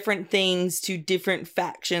means different things to different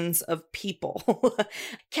factions of people.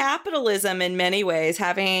 Capitalism, in many ways,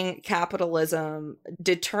 having capitalism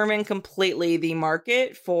determine completely the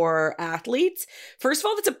market for athletes. First of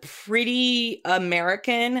all, that's a pretty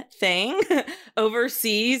American thing.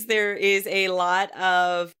 Overseas, there is a lot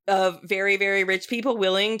of very, very rich people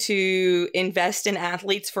willing to invest in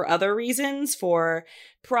athletes for other reasons, for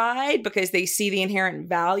pride, because they see the inherent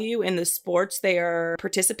value in the sports they are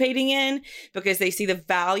participating in, because they see the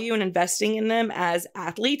value in investing in them as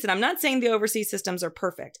athletes. And I'm not saying the overseas systems are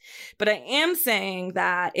perfect, but I am saying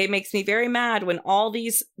that it makes me very mad when all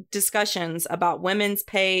these discussions about women's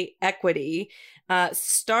pay equity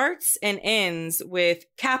starts and ends with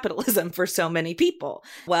capitalism for so many people.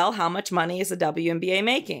 Well, how much money is the WNBA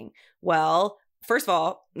making? Well, first of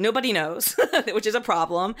all, nobody knows, which is a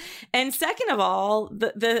problem. And second of all,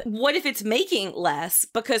 the what if it's making less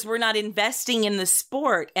because we're not investing in the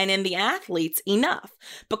sport and in the athletes enough,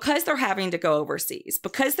 because they're having to go overseas,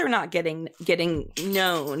 because they're not getting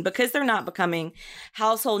known, because they're not becoming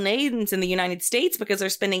household names in the United States, because they're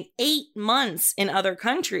spending 8 months in other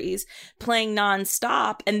countries playing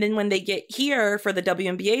nonstop. And then when they get here for the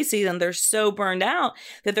WNBA season, they're so burned out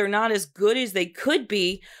that they're not as good as they could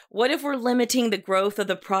be. What if we're limiting the growth of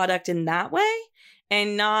the product in that way,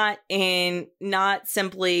 and not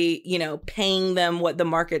simply, paying them what the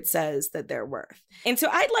market says that they're worth? And so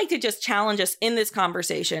I'd like to just challenge us in this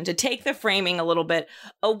conversation to take the framing a little bit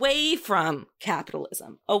away from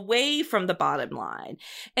capitalism, away from the bottom line.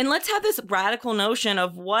 And let's have this radical notion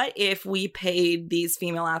of what if we paid these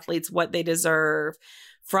female athletes what they deserve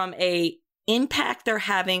from a impact they're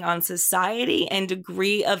having on society and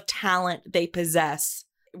degree of talent they possess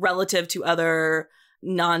relative to other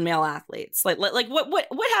non-male athletes. Like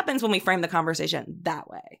what happens when we frame the conversation that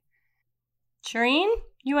way? Shireen,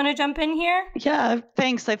 you want to jump in here? Yeah,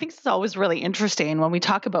 thanks. I think it's always really interesting when we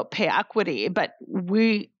talk about pay equity, but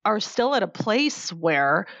we are still at a place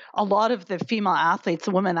where a lot of the female athletes,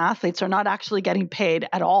 the women athletes, are not actually getting paid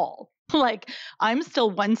at all. Like, I'm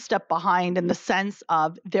still one step behind in the sense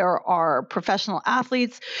of there are professional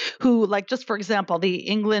athletes who, like, just for example, the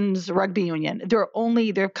England's rugby union,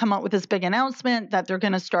 they've come out with this big announcement that they're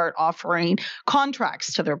going to start offering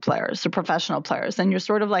contracts to their players, to professional players. And you're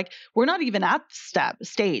sort of like, we're not even at the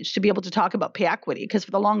stage to be able to talk about pay equity, because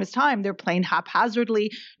for the longest time, they're playing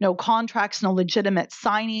haphazardly, no contracts, no legitimate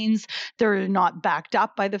signings. They're not backed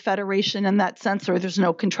up by the federation in that sense, or there's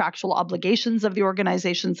no contractual obligations of the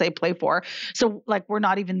organizations they play for. So like, we're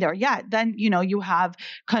not even there yet. Then, you have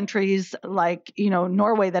countries like,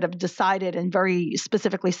 Norway that have decided and very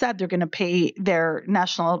specifically said they're going to pay their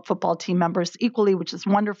national football team members equally, which is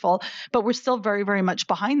wonderful. But we're still very, very much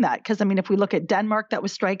behind that. Because, if we look at Denmark that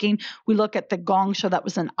was striking, we look at the Gong show that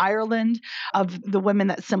was in Ireland of the women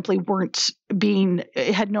that simply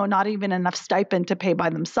had not even enough stipend to pay by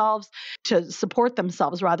themselves, to support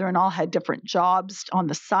themselves rather, and all had different jobs on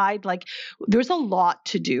the side. Like, there's a lot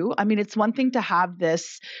to do. It's one thing to have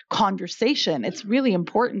this conversation. It's really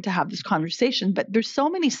important to have this conversation, but there's so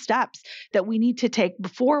many steps that we need to take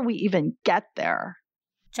before we even get there.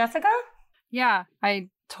 Jessica? Yeah, I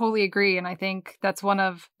totally agree. And I think that's one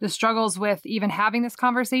of the struggles with even having this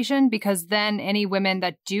conversation, because then any women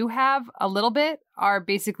that do have a little bit are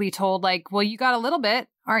basically told, like, well, you got a little bit.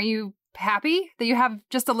 Aren't you happy that you have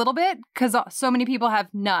just a little bit? Because so many people have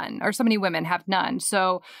none, or so many women have none.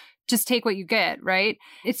 So just take what you get, right?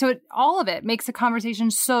 All of it makes the conversation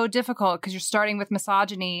so difficult, because you're starting with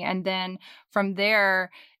misogyny, and then from there,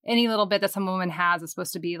 any little bit that some woman has is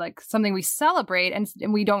supposed to be like something we celebrate, and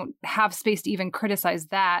we don't have space to even criticize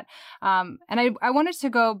that. And I wanted to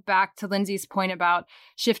go back to Lindsay's point about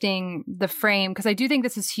shifting the frame, because I do think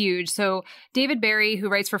this is huge. So David Barry, who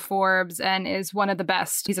writes for Forbes and is one of the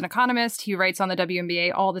best, he's an economist, he writes on the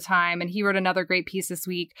WNBA all the time, and he wrote another great piece this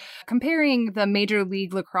week comparing the Major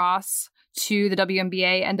League Lacrosse to the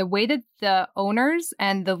WNBA and the way that the owners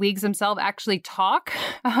and the leagues themselves actually talk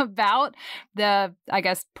about the, I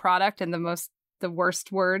guess, product and the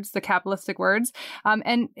worst words, the capitalistic words.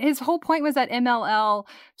 And his whole point was that MLL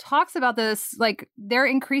talks about this, like they're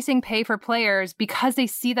increasing pay for players because they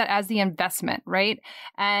see that as the investment, right?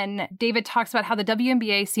 And David talks about how the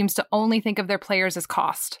WNBA seems to only think of their players as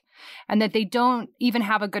cost, and that they don't even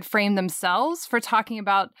have a good frame themselves for talking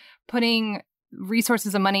about putting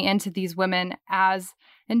resources and money into these women as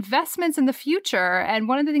investments in the future. And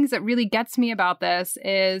one of the things that really gets me about this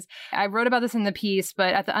is, I wrote about this in the piece,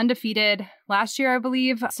 but at the Undefeated last year, I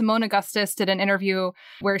believe, Simone Augustus did an interview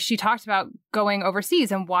where she talked about going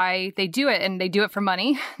overseas and why they do it. And they do it for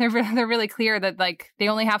money. They're really clear that like they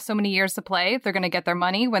only have so many years to play. They're going to get their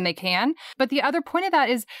money when they can. But the other point of that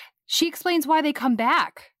is she explains why they come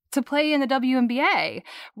back to play in the WNBA.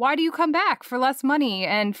 Why do you come back? For less money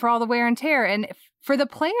and for all the wear and tear. And for the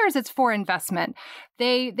players, it's for investment.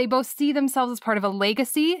 They both see themselves as part of a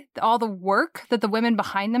legacy, all the work that the women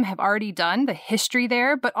behind them have already done, the history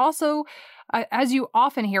there, but also, as you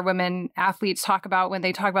often hear women athletes talk about when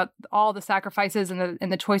they talk about all the sacrifices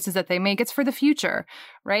and the choices that they make, it's for the future,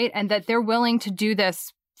 right? And that they're willing to do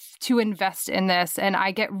this to invest in this. And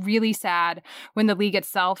I get really sad when the league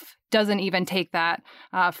itself doesn't even take that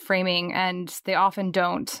framing, and they often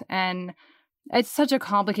don't. And it's such a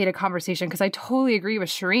complicated conversation because I totally agree with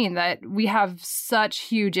Shireen that we have such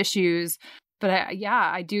huge issues. But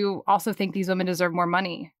I do also think these women deserve more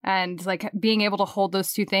money. And like being able to hold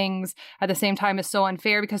those two things at the same time is so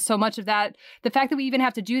unfair, because so much of that, the fact that we even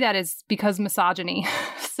have to do that is because misogyny.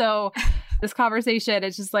 So this conversation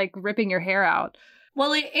is just like ripping your hair out.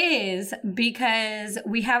 Well, it is, because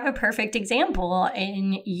we have a perfect example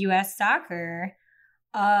in U.S. soccer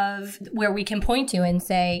of where we can point to and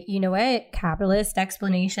say, you know what, capitalist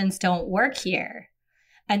explanations don't work here.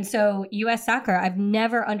 And so U.S. soccer, I've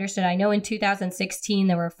never understood. I know in 2016,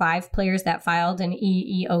 there were 5 players that filed an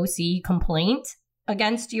EEOC complaint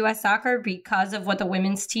against U.S. soccer because of what the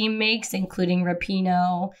women's team makes, including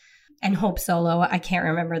Rapinoe and Hope Solo. I can't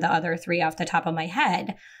remember the other 3 off the top of my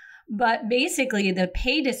head. But basically, the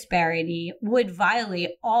pay disparity would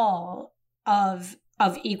violate all of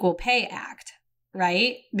Equal Pay Act,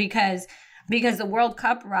 right? Because the World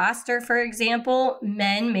Cup roster, for example,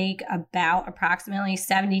 men make about approximately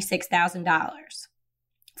 $76,000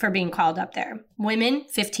 for being called up there. Women,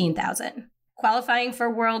 $15,000. Qualifying for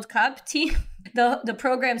World Cup team, the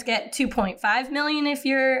programs get $2.5 million if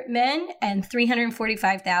you're men, and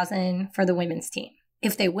 $345,000 for the women's team.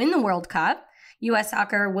 If they win the World Cup, U.S.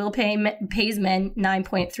 Soccer will pays men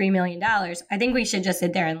 $9.3 million. I think we should just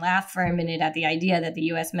sit there and laugh for a minute at the idea that the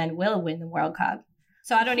U.S. men will win the World Cup.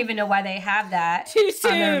 So I don't even know why they have that. Too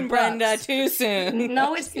soon, Brenda, too soon.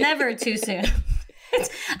 No, it's never too soon. I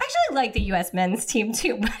actually like the U.S. men's team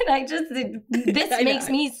too, but this makes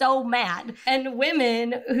me so mad. And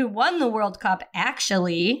women who won the World Cup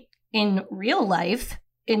actually in real life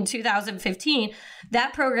in 2015,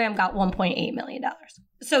 that program got $1.8 million.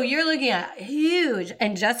 So you're looking at huge.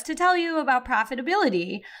 And just to tell you about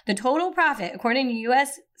profitability, the total profit, according to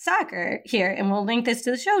U.S. Soccer here, and we'll link this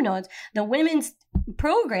to the show notes, the women's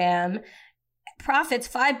program profits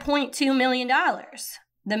 $5.2 million.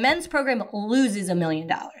 The men's program loses $1 million.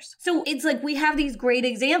 So it's like we have these great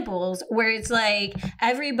examples where it's like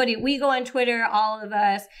everybody, we go on Twitter, all of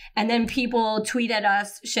us, and then people tweet at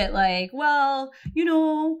us shit like, well, you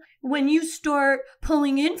know, when you start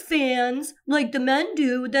pulling in fans like the men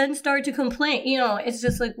do, then start to complain. You know, it's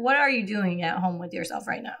just like, what are you doing at home with yourself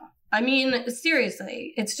right now? I mean,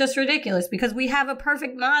 seriously, it's just ridiculous because we have a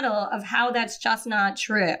perfect model of how that's just not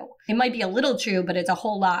true. It might be a little true, but it's a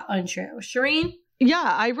whole lot untrue. Shireen?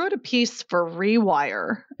 Yeah, I wrote a piece for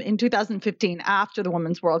Rewire in 2015 after the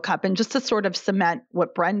Women's World Cup. And just to sort of cement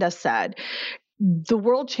what Brenda said, the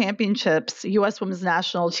World Championships, U.S. Women's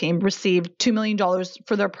National Team received $2 million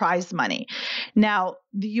for their prize money. Now,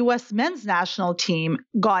 the U.S. Men's National Team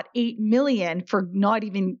got $8 million for not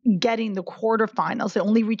even getting the quarterfinals. They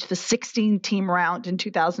only reached the 16-team round in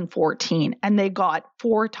 2014, and they got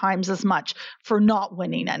 4 times as much for not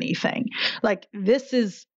winning anything. Like, this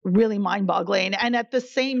is really mind-boggling. And at the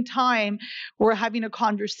same time, we're having a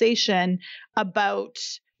conversation about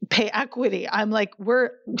pay equity. I'm like, we're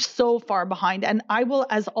so far behind. And I will,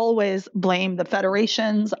 as always, blame the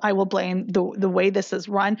federations. I will blame the way this is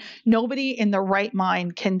run. Nobody in their right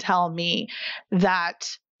mind can tell me that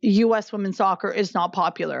U.S. women's soccer is not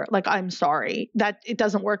popular. Like, I'm sorry, that it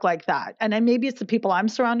doesn't work like that. And then maybe it's the people I'm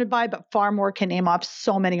surrounded by, but far more can name off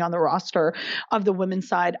so many on the roster of the women's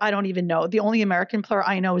side. I don't even know. The only American player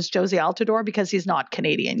I know is Josie Altidore because he's not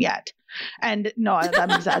Canadian yet. And no,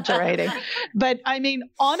 I'm exaggerating. But I mean,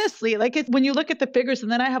 honestly, like when you look at the figures,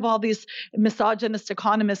 and then I have all these misogynist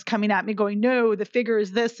economists coming at me going, no, the figure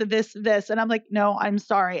is this, this. And I'm like, no, I'm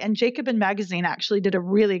sorry. And Jacobin Magazine actually did a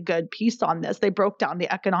really good piece on this. They broke down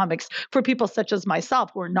the economics for people such as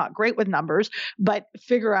myself who are not great with numbers, but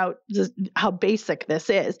figure out how basic this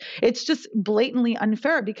is. It's just blatantly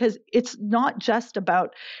unfair because it's not just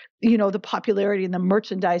about the popularity and the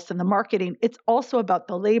merchandise and the marketing. It's also about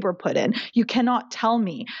the labor put in. You cannot tell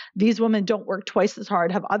me these women don't work twice as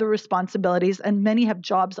hard, have other responsibilities, and many have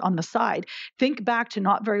jobs on the side. Think back to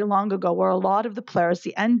not very long ago where a lot of the players,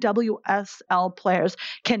 the NWSL players,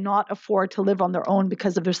 cannot afford to live on their own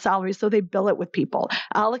because of their salaries, so they bill it with people.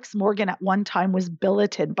 Alex Morgan at one time was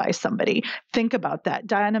billeted by somebody. Think about that.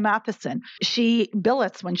 Diana Matheson, she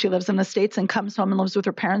billets when she lives in the States and comes home and lives with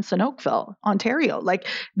her parents in Oakville, Ontario. Like,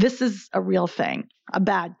 this is a real thing, a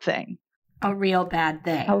bad thing. A real bad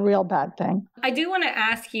thing. A real bad thing. I do want to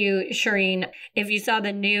ask you, Shireen, if you saw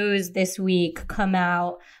the news this week come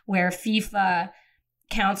out where FIFA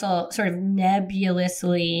Council sort of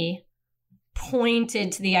nebulously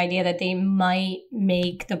pointed to the idea that they might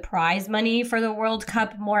make the prize money for the World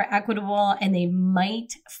Cup more equitable and they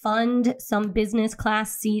might fund some business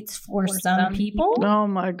class seats for some people. Oh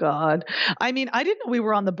my God. I mean, I didn't know we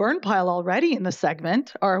were on the burn pile already in the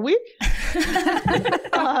segment. Are we? But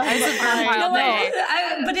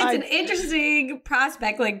it's an interesting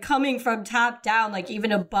prospect, like coming from top down, like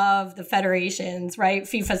even above the federations, right?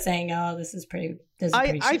 FIFA saying, oh, this is pretty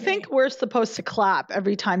I think we're supposed to clap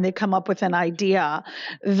every time they come up with an idea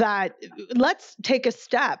that let's take a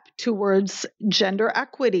step towards gender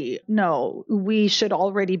equity. No, we should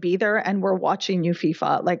already be there and we're watching you,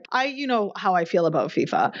 FIFA. Like you know how I feel about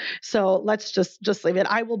FIFA. So let's just leave it.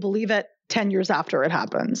 I will believe it 10 years after it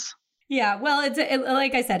happens. Yeah, well, it's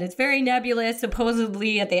like I said, it's very nebulous.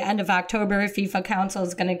 Supposedly at the end of October, FIFA Council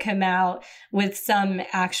is going to come out with some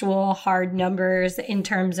actual hard numbers in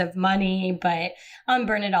terms of money. But on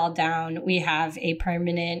Burn It All Down, we have a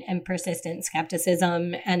permanent and persistent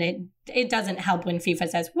skepticism. And it doesn't help when FIFA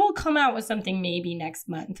says, we'll come out with something maybe next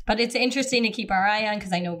month. But it's interesting to keep our eye on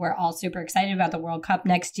because I know we're all super excited about the World Cup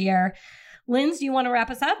next year. Linz, do you want to wrap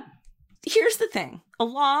us up? Here's the thing. A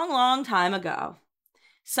long, long time ago,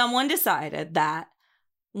 someone decided that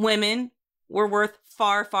women were worth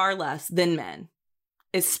far, far less than men,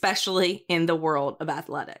 especially in the world of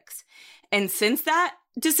athletics. And since that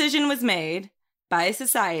decision was made by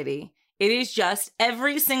society, it is just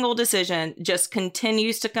every single decision just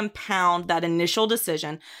continues to compound that initial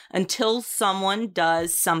decision until someone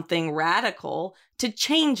does something radical to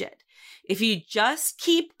change it. If you just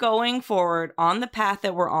keep going forward on the path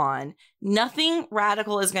that we're on, nothing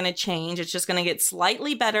radical is going to change. It's just going to get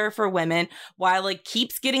slightly better for women while it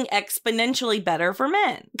keeps getting exponentially better for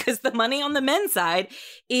men because the money on the men's side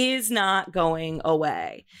is not going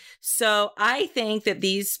away. So I think that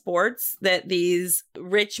these sports, that these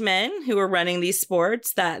rich men who are running these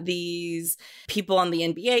sports, that these people on the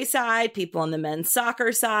NBA side, people on the men's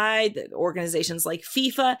soccer side, the organizations like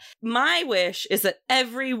FIFA, my wish is that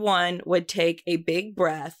everyone would take a big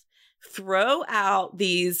breath, throw out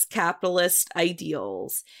these capitalist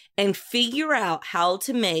ideals and figure out how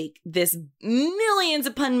to make this millions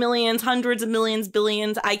upon millions, hundreds of millions,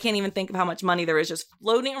 billions. I can't even think of how much money there is just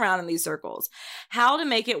floating around in these circles, how to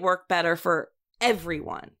make it work better for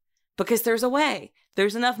everyone. Because there's a way.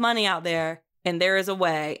 There's enough money out there and there is a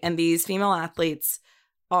way. And these female athletes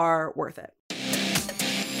are worth it.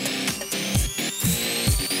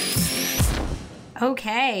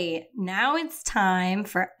 Okay, now it's time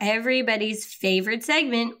for everybody's favorite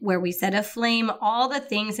segment where we set aflame all the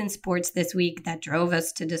things in sports this week that drove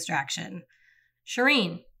us to distraction.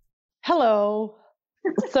 Shireen. Hello.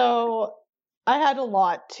 So I had a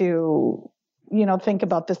lot to, think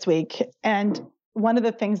about this week. And one of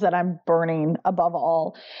the things that I'm burning above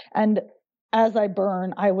all, and as I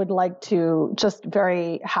burn, I would like to just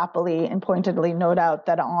very happily and pointedly note out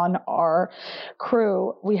that on our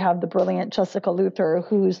crew, we have the brilliant Jessica Luther,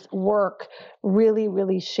 whose work really,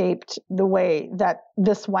 really shaped the way that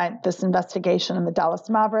this investigation in the Dallas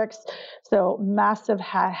Mavericks. So massive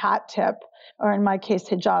hat tip, or in my case,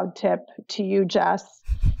 hijab tip to you, Jess.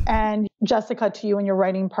 And Jessica, to you and your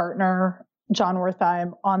writing partner, John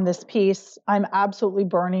Wertheim, on this piece. I'm absolutely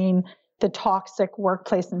burning the toxic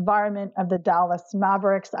workplace environment of the Dallas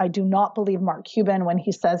Mavericks. I do not believe Mark Cuban when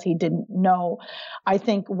he says he didn't know. I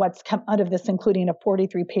think what's come out of this, including a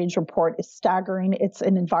 43-page report, is staggering. It's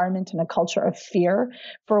an environment and a culture of fear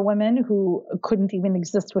for women who couldn't even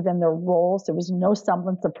exist within their roles. There was no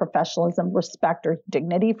semblance of professionalism, respect, or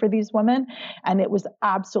dignity for these women. And it was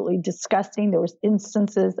absolutely disgusting. There was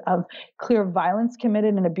instances of clear violence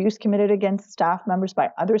committed and abuse committed against staff members by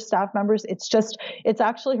other staff members. It's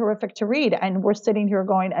actually horrific to read. And we're sitting here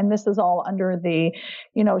going, and this is all under the,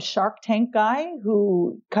 Shark Tank guy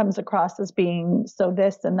who comes across as being so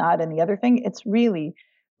this and that and the other thing. It's really,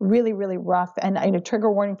 really, really rough. And I know,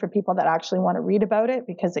 trigger warning for people that actually want to read about it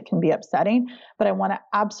because it can be upsetting, but I want to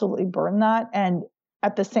absolutely burn that. And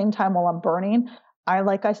at the same time, while I'm burning,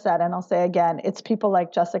 like I said, and I'll say again, it's people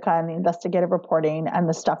like Jessica and the investigative reporting and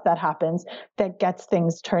the stuff that happens that gets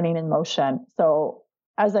things turning in motion. So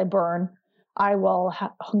as I burn, I will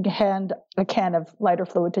hand a can of lighter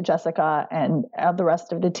fluid to Jessica and the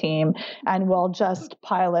rest of the team, and we'll just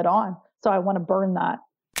pile it on. So I want to burn that.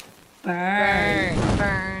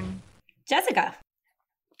 Burn. Jessica.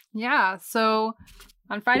 Yeah. So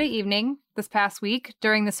on Friday evening this past week,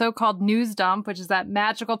 during the so-called news dump, which is that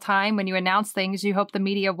magical time when you announce things you hope the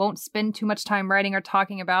media won't spend too much time writing or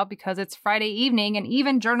talking about because it's Friday evening and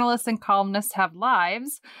even journalists and columnists have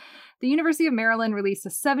lives, the University of Maryland released a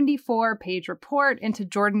 74-page report into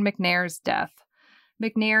Jordan McNair's death.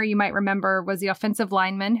 McNair, you might remember, was the offensive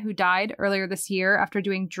lineman who died earlier this year after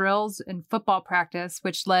doing drills in football practice,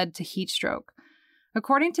 which led to heat stroke.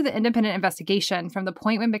 According to the independent investigation, from the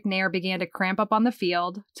point when McNair began to cramp up on the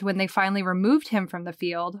field to when they finally removed him from the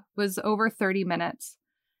field was over 30 minutes.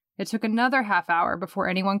 It took another half hour before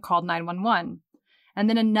anyone called 911, and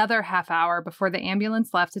then another half hour before the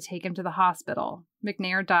ambulance left to take him to the hospital.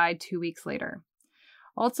 McNair died 2 weeks later.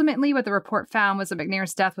 Ultimately, what the report found was that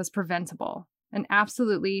McNair's death was preventable, an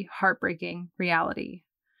absolutely heartbreaking reality.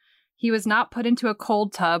 He was not put into a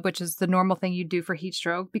cold tub, which is the normal thing you'd do for heat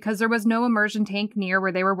stroke, because there was no immersion tank near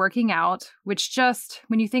where they were working out, which just,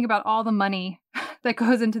 when you think about all the money that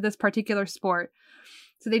goes into this particular sport.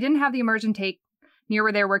 So they didn't have the immersion tank near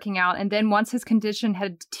where they were working out, and then once his condition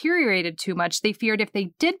had deteriorated too much, they feared if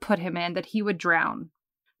they did put him in that he would drown.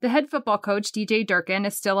 The head football coach, DJ Durkin,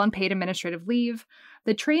 is still on paid administrative leave.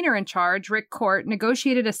 The trainer in charge, Rick Court,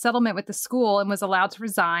 negotiated a settlement with the school and was allowed to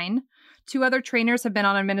resign. 2 other trainers have been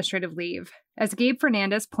on administrative leave. As Gabe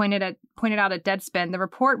Fernandez pointed out at Deadspin, the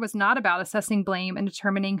report was not about assessing blame and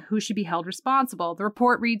determining who should be held responsible. The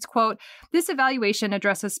report reads, quote, "This evaluation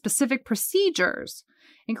addresses specific procedures,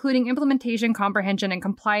 including implementation, comprehension, and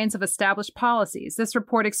compliance of established policies. This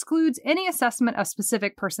report excludes any assessment of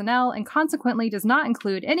specific personnel and consequently does not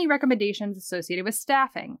include any recommendations associated with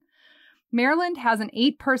staffing." Maryland has an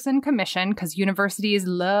 8-person commission, because universities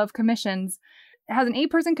love commissions. It has an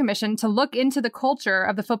 8-person commission to look into the culture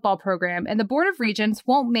of the football program, and the Board of Regents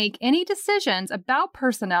won't make any decisions about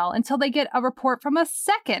personnel until they get a report from a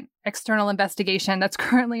second external investigation that's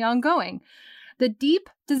currently ongoing. The deep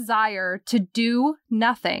desire to do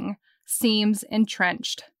nothing seems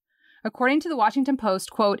entrenched. According to the Washington Post,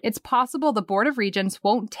 quote, "It's possible the Board of Regents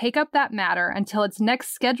won't take up that matter until its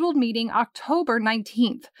next scheduled meeting October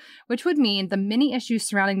 19th, which would mean the many issues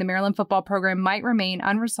surrounding the Maryland football program might remain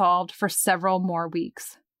unresolved for several more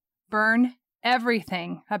weeks." Burn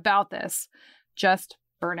everything about this. Just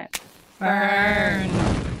burn it. Burn.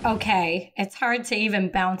 Okay, it's hard to even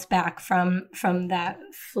bounce back from that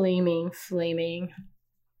flaming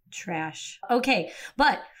trash. Okay,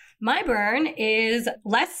 but my burn is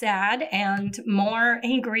less sad and more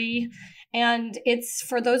angry. And it's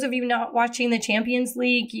for those of you not watching the Champions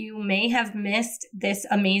League, you may have missed this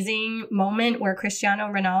amazing moment where Cristiano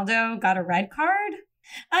Ronaldo got a red card.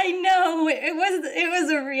 I know, it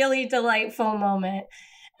was a really delightful moment.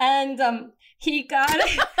 And he got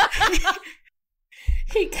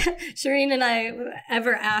Shireen and I,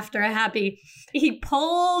 ever after happy, he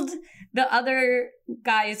pulled the other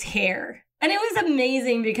guy's hair. And it was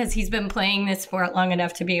amazing because he's been playing this sport long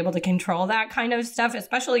enough to be able to control that kind of stuff,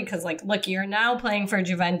 especially because, like, look, you're now playing for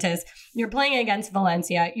Juventus. You're playing against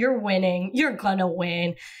Valencia. You're winning. You're going to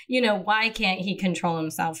win. Why can't he control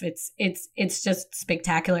himself? It's just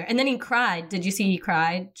spectacular. And then he cried. Did you see he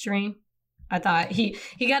cried, Shireen? I thought he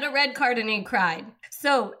got a red card and he cried.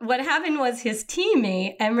 So what happened was his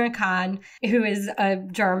teammate, Emre Can, who is a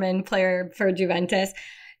German player for Juventus,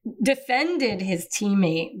 defended his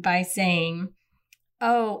teammate by saying,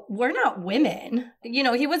 "Oh, we're not women."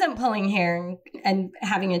 He wasn't pulling hair and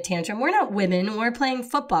having a tantrum. "We're not women. We're playing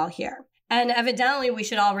football here." And evidently we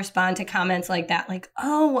should all respond to comments like that. Like,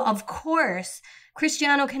 "Oh, of course,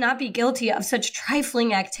 Cristiano cannot be guilty of such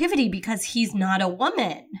trifling activity because he's not a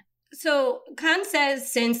woman. So Khan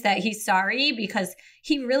says since that he's sorry because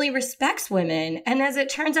he really respects women. And as it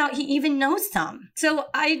turns out, he even knows some. So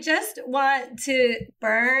I just want to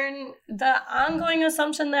burn the ongoing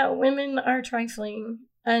assumption that women are trifling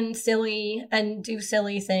and silly and do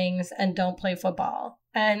silly things and don't play football.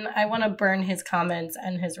 And I want to burn his comments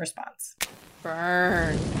and his response.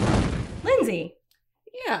 Burn. Lindsay.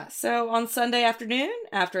 Yeah, so on Sunday afternoon,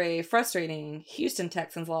 after a frustrating Houston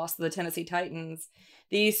Texans loss to the Tennessee Titans,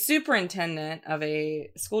 the superintendent of a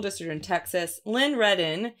school district in Texas, Lynn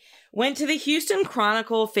Redden, went to the Houston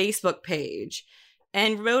Chronicle Facebook page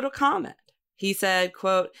and wrote a comment. He said,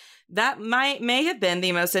 quote, "That may have been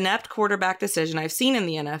the most inept quarterback decision I've seen in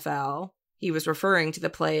the NFL." He was referring to the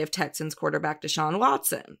play of Texans quarterback Deshaun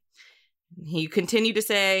Watson. He continued to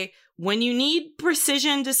say, "When you need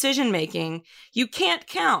precision decision-making, you can't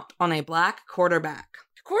count on a black quarterback."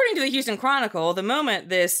 According to the Houston Chronicle, the moment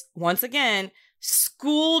this, once again,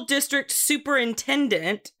 school district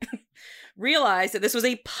superintendent realized that this was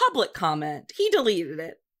a public comment, he deleted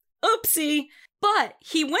it. Oopsie. But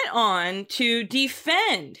he went on to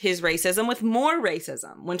defend his racism with more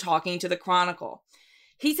racism when talking to the Chronicle.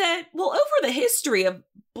 He said, well, over the history of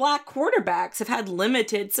black quarterbacks have had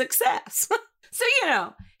limited success. So,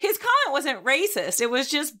 his comment wasn't racist. It was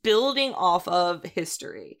just building off of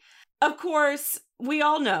history. Of course, we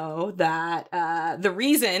all know that the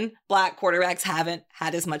reason black quarterbacks haven't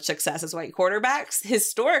had as much success as white quarterbacks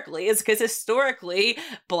historically is because historically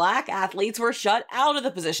black athletes were shut out of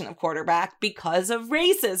the position of quarterback because of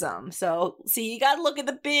racism. So, see, you got to look at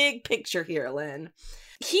the big picture here, Lynn.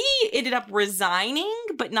 He ended up resigning,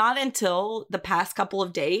 but not until the past couple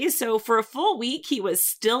of days. So for a full week, he was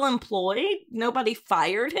still employed. Nobody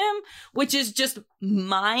fired him, which is just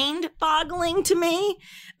mind-boggling to me.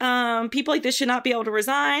 People like this should not be able to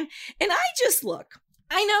resign. And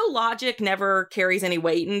I know logic never carries any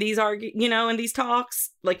weight in these in these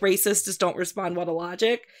talks. Like racists just don't respond well to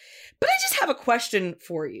logic. But I just have a question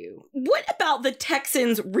for you. What about the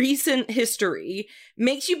Texans' recent history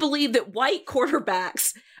makes you believe that white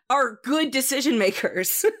quarterbacks are good decision makers?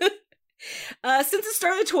 Since the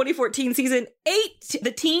start of the 2014 season,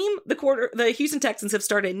 the Houston Texans have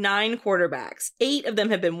started 9 quarterbacks. 8 of them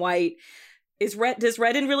have been white. Does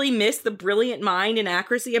Redden really miss the brilliant mind and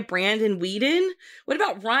accuracy of Brandon Weeden? What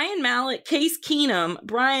about Ryan Mallett, Case Keenum,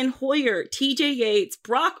 Brian Hoyer, TJ Yates,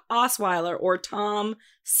 Brock Osweiler, or Tom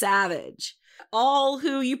Savage? All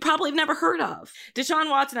who you probably have never heard of.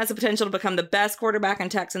 Deshaun Watson has the potential to become the best quarterback in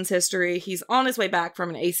Texans history. He's on his way back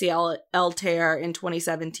from an ACL tear in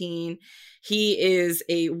 2017. He is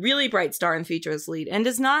a really bright star in the future as lead and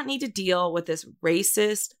does not need to deal with this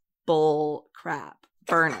racist bull crap.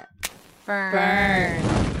 Burn it. Burn.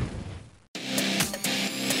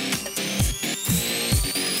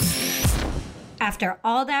 After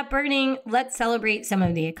all that burning, let's celebrate some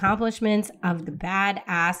of the accomplishments of the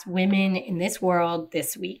badass women in this world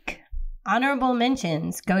this week. Honorable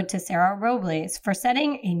mentions go to Sarah Robles for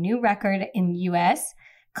setting a new record in the U.S.,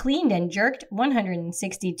 cleaned and jerked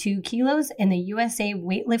 162 kilos in the USA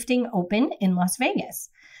Weightlifting Open in Las Vegas.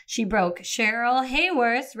 She broke Cheryl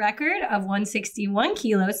Hayworth's record of 161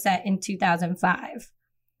 kilos set in 2005.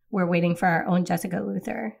 We're waiting for our own Jessica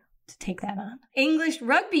Luther to take that on. English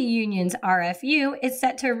Rugby Union's RFU is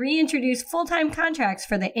set to reintroduce full-time contracts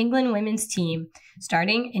for the England women's team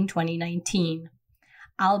starting in 2019.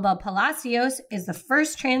 Alba Palacios is the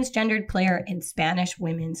first transgendered player in Spanish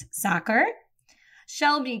women's soccer.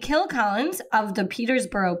 Shelby Kilcollins of the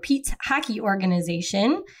Peterborough Pete's Hockey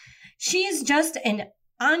Organization. She's just an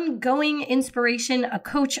ongoing inspiration, a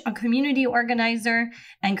coach, a community organizer,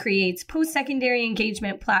 and creates post-secondary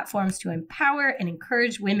engagement platforms to empower and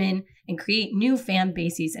encourage women and create new fan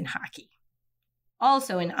bases in hockey.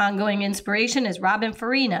 Also an ongoing inspiration is Robin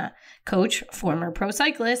Farina, coach, former pro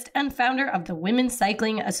cyclist, and founder of the Women's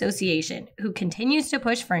Cycling Association, who continues to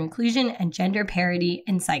push for inclusion and gender parity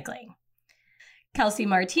in cycling. Kelsey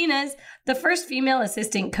Martinez, the first female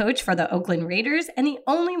assistant coach for the Oakland Raiders and the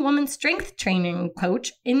only woman strength training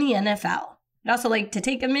coach in the NFL. I'd also like to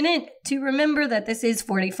take a minute to remember that this is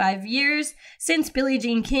 45 years since Billie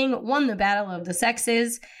Jean King won the Battle of the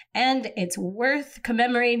Sexes, and it's worth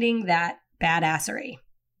commemorating that badassery.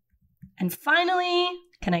 And finally,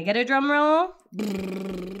 can I get a drum roll?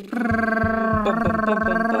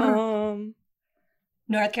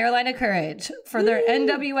 North Carolina Courage for their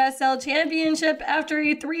NWSL championship after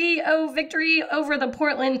a 3-0 victory over the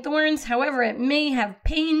Portland Thorns. However, it may have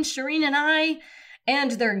pained Shireen and I,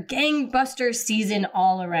 and their gangbuster season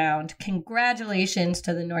all around. Congratulations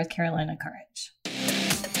to the North Carolina Courage.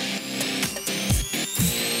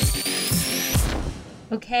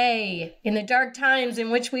 Okay, in the dark times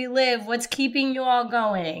in which we live, what's keeping you all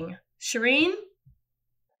going? Shireen?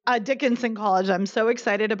 Dickinson College. I'm so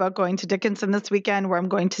excited about going to Dickinson this weekend, where I'm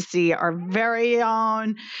going to see our very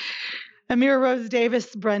own Amira Rose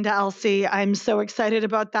Davis, Brenda Elsey. I'm so excited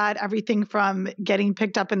about that. Everything from getting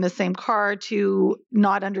picked up in the same car to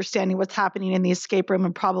not understanding what's happening in the escape room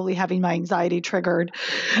and probably having my anxiety triggered.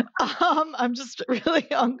 I'm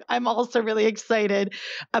also really excited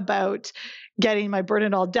about getting my Burn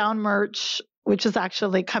It All Down merch, which is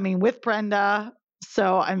actually coming with Brenda.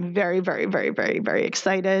 So I'm very, very, very, very, very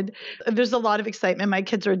excited. There's a lot of excitement. My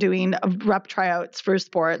kids are doing rep tryouts for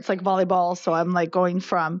sports like volleyball. So I'm like going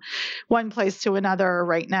from one place to another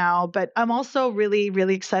right now. But I'm also really,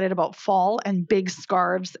 really excited about fall and big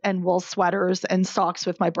scarves and wool sweaters and socks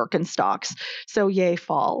with my Birkenstocks. So yay,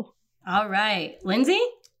 fall. All right. Lindsay?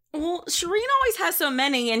 Well, Shireen always has so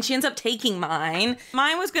many, and she ends up taking mine.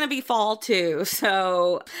 Mine was going to be fall, too,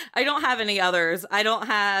 so I don't have any others. I don't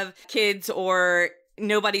have kids or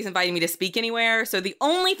nobody's inviting me to speak anywhere, so the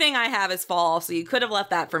only thing I have is fall, so you could have left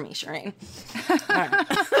that for me, Shireen.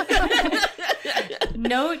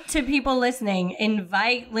 Note to people listening,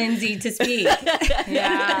 invite Lindsay to speak.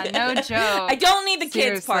 Yeah, no joke. I don't need the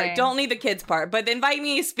kids Seriously. part. Don't need the kids part, but invite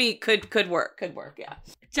me to speak could work, yeah.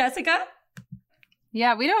 Jessica?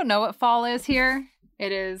 Yeah, we don't know what fall is here.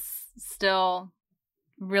 It is still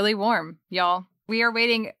really warm, y'all. We are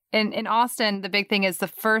waiting. In Austin, the big thing is the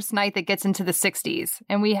first night that gets into the 60s,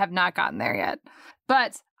 and we have not gotten there yet.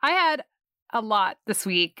 But I had a lot this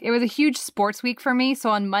week. It was a huge sports week for me.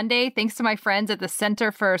 So on Monday, thanks to my friends at the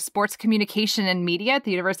Center for Sports Communication and Media at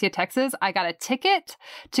the University of Texas, I got a ticket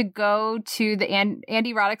to go to the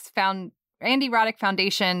Andy Roddick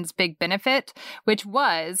Foundation's big benefit, which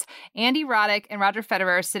was Andy Roddick and Roger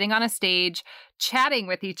Federer sitting on a stage chatting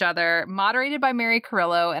with each other, moderated by Mary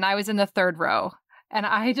Carrillo, and I was in the third row. And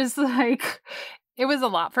I just it was a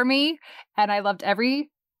lot for me, and I loved every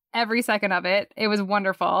second of it. It was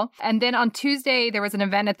wonderful. And then on Tuesday, there was an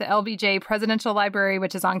event at the LBJ Presidential Library,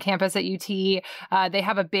 which is on campus at UT. They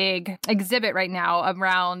have a big exhibit right now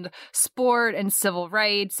around sport and civil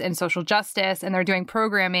rights and social justice, and they're doing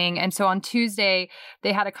programming. And so on Tuesday,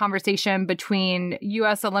 they had a conversation between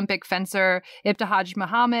U.S. Olympic fencer Ibtihaj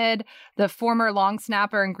Muhammad, the former long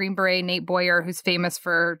snapper and Green Beret Nate Boyer, who's famous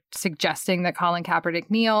for suggesting that Colin Kaepernick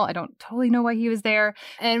kneel. I don't totally know why he was there.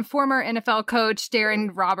 And former NFL coach Darren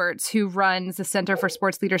Roberts, who runs the Center for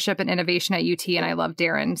Sports Leadership and Innovation at UT, and I love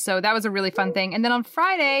Darren. So that was a really fun thing. And then on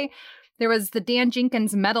Friday, there was the Dan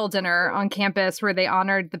Jenkins Medal Dinner on campus where they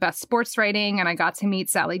honored the best sports writing, and I got to meet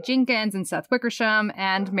Sally Jenkins and Seth Wickersham,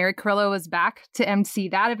 and Mary Carrillo was back to MC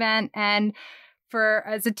that event. And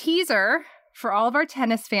as a teaser for all of our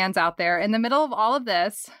tennis fans out there, in the middle of all of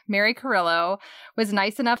this, Mary Carrillo was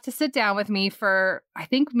nice enough to sit down with me for, I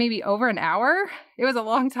think, maybe over an hour. It was a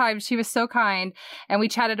long time. She was so kind. And we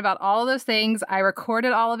chatted about all of those things. I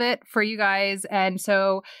recorded all of it for you guys. And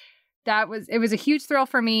so it was a huge thrill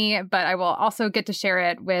for me, but I will also get to share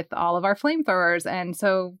it with all of our flamethrowers. And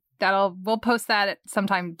so we'll post that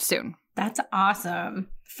sometime soon. That's awesome.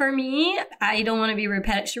 For me, I don't want to be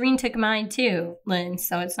repetitive. Shireen took mine too, Lynn,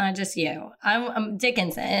 so it's not just you. I'm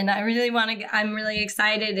Dickinson, and I'm really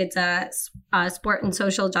excited. It's a sport and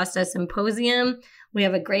social justice symposium. We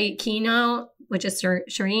have a great keynote, which is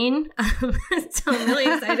Shireen. So I'm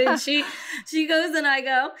really excited. She goes and I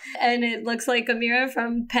go, and it looks like Amira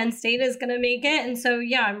from Penn State is going to make it. And so,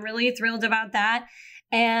 yeah, I'm really thrilled about that.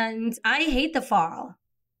 And I hate the fall.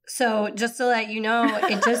 So just to let you know,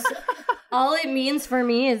 it just... all it means for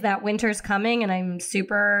me is that winter's coming, and I'm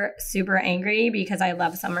super, super angry because I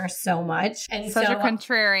love summer so much. And such a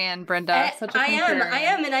contrarian, Brenda. Such a contrarian. I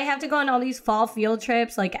am. And I have to go on all these fall field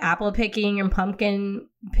trips, like apple picking and pumpkin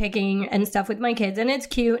picking and stuff with my kids. And it's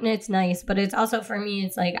cute and it's nice, but it's also, for me,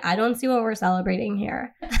 it's like, I don't see what we're celebrating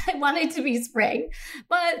here. I want it to be spring.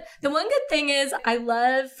 But the one good thing is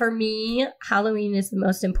for me, Halloween is the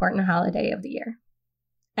most important holiday of the year.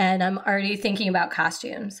 And I'm already thinking about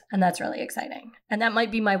costumes, and that's really exciting. And that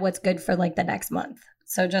might be my what's good for like the next month.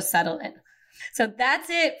 So just settle in. So that's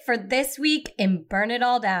it for this week in Burn It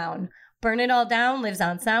All Down. Burn It All Down lives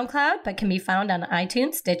on SoundCloud, but can be found on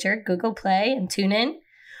iTunes, Stitcher, Google Play, and TuneIn.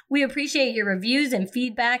 We appreciate your reviews and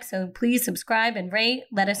feedback, so please subscribe and rate.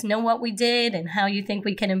 Let us know what we did and how you think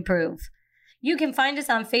we can improve. You can find us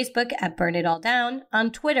on Facebook at Burn It All Down,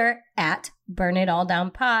 on Twitter at Burn It All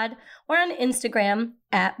Down Pod, or on Instagram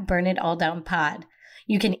at Burn It All Down Pod.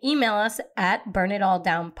 You can email us at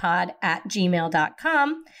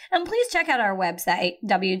burnitalldownpod@gmail.com, and please check out our website,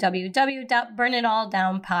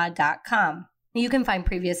 www.burnitalldownpod.com. You can find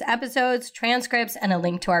previous episodes, transcripts, and a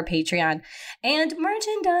link to our Patreon and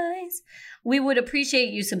merchandise. We would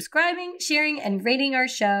appreciate you subscribing, sharing, and rating our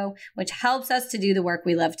show, which helps us to do the work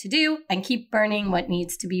we love to do and keep burning what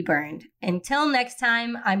needs to be burned. Until next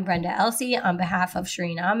time, I'm Brenda Elsey on behalf of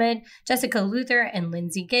Shireen Ahmed, Jessica Luther, and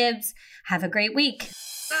Lindsay Gibbs. Have a great week.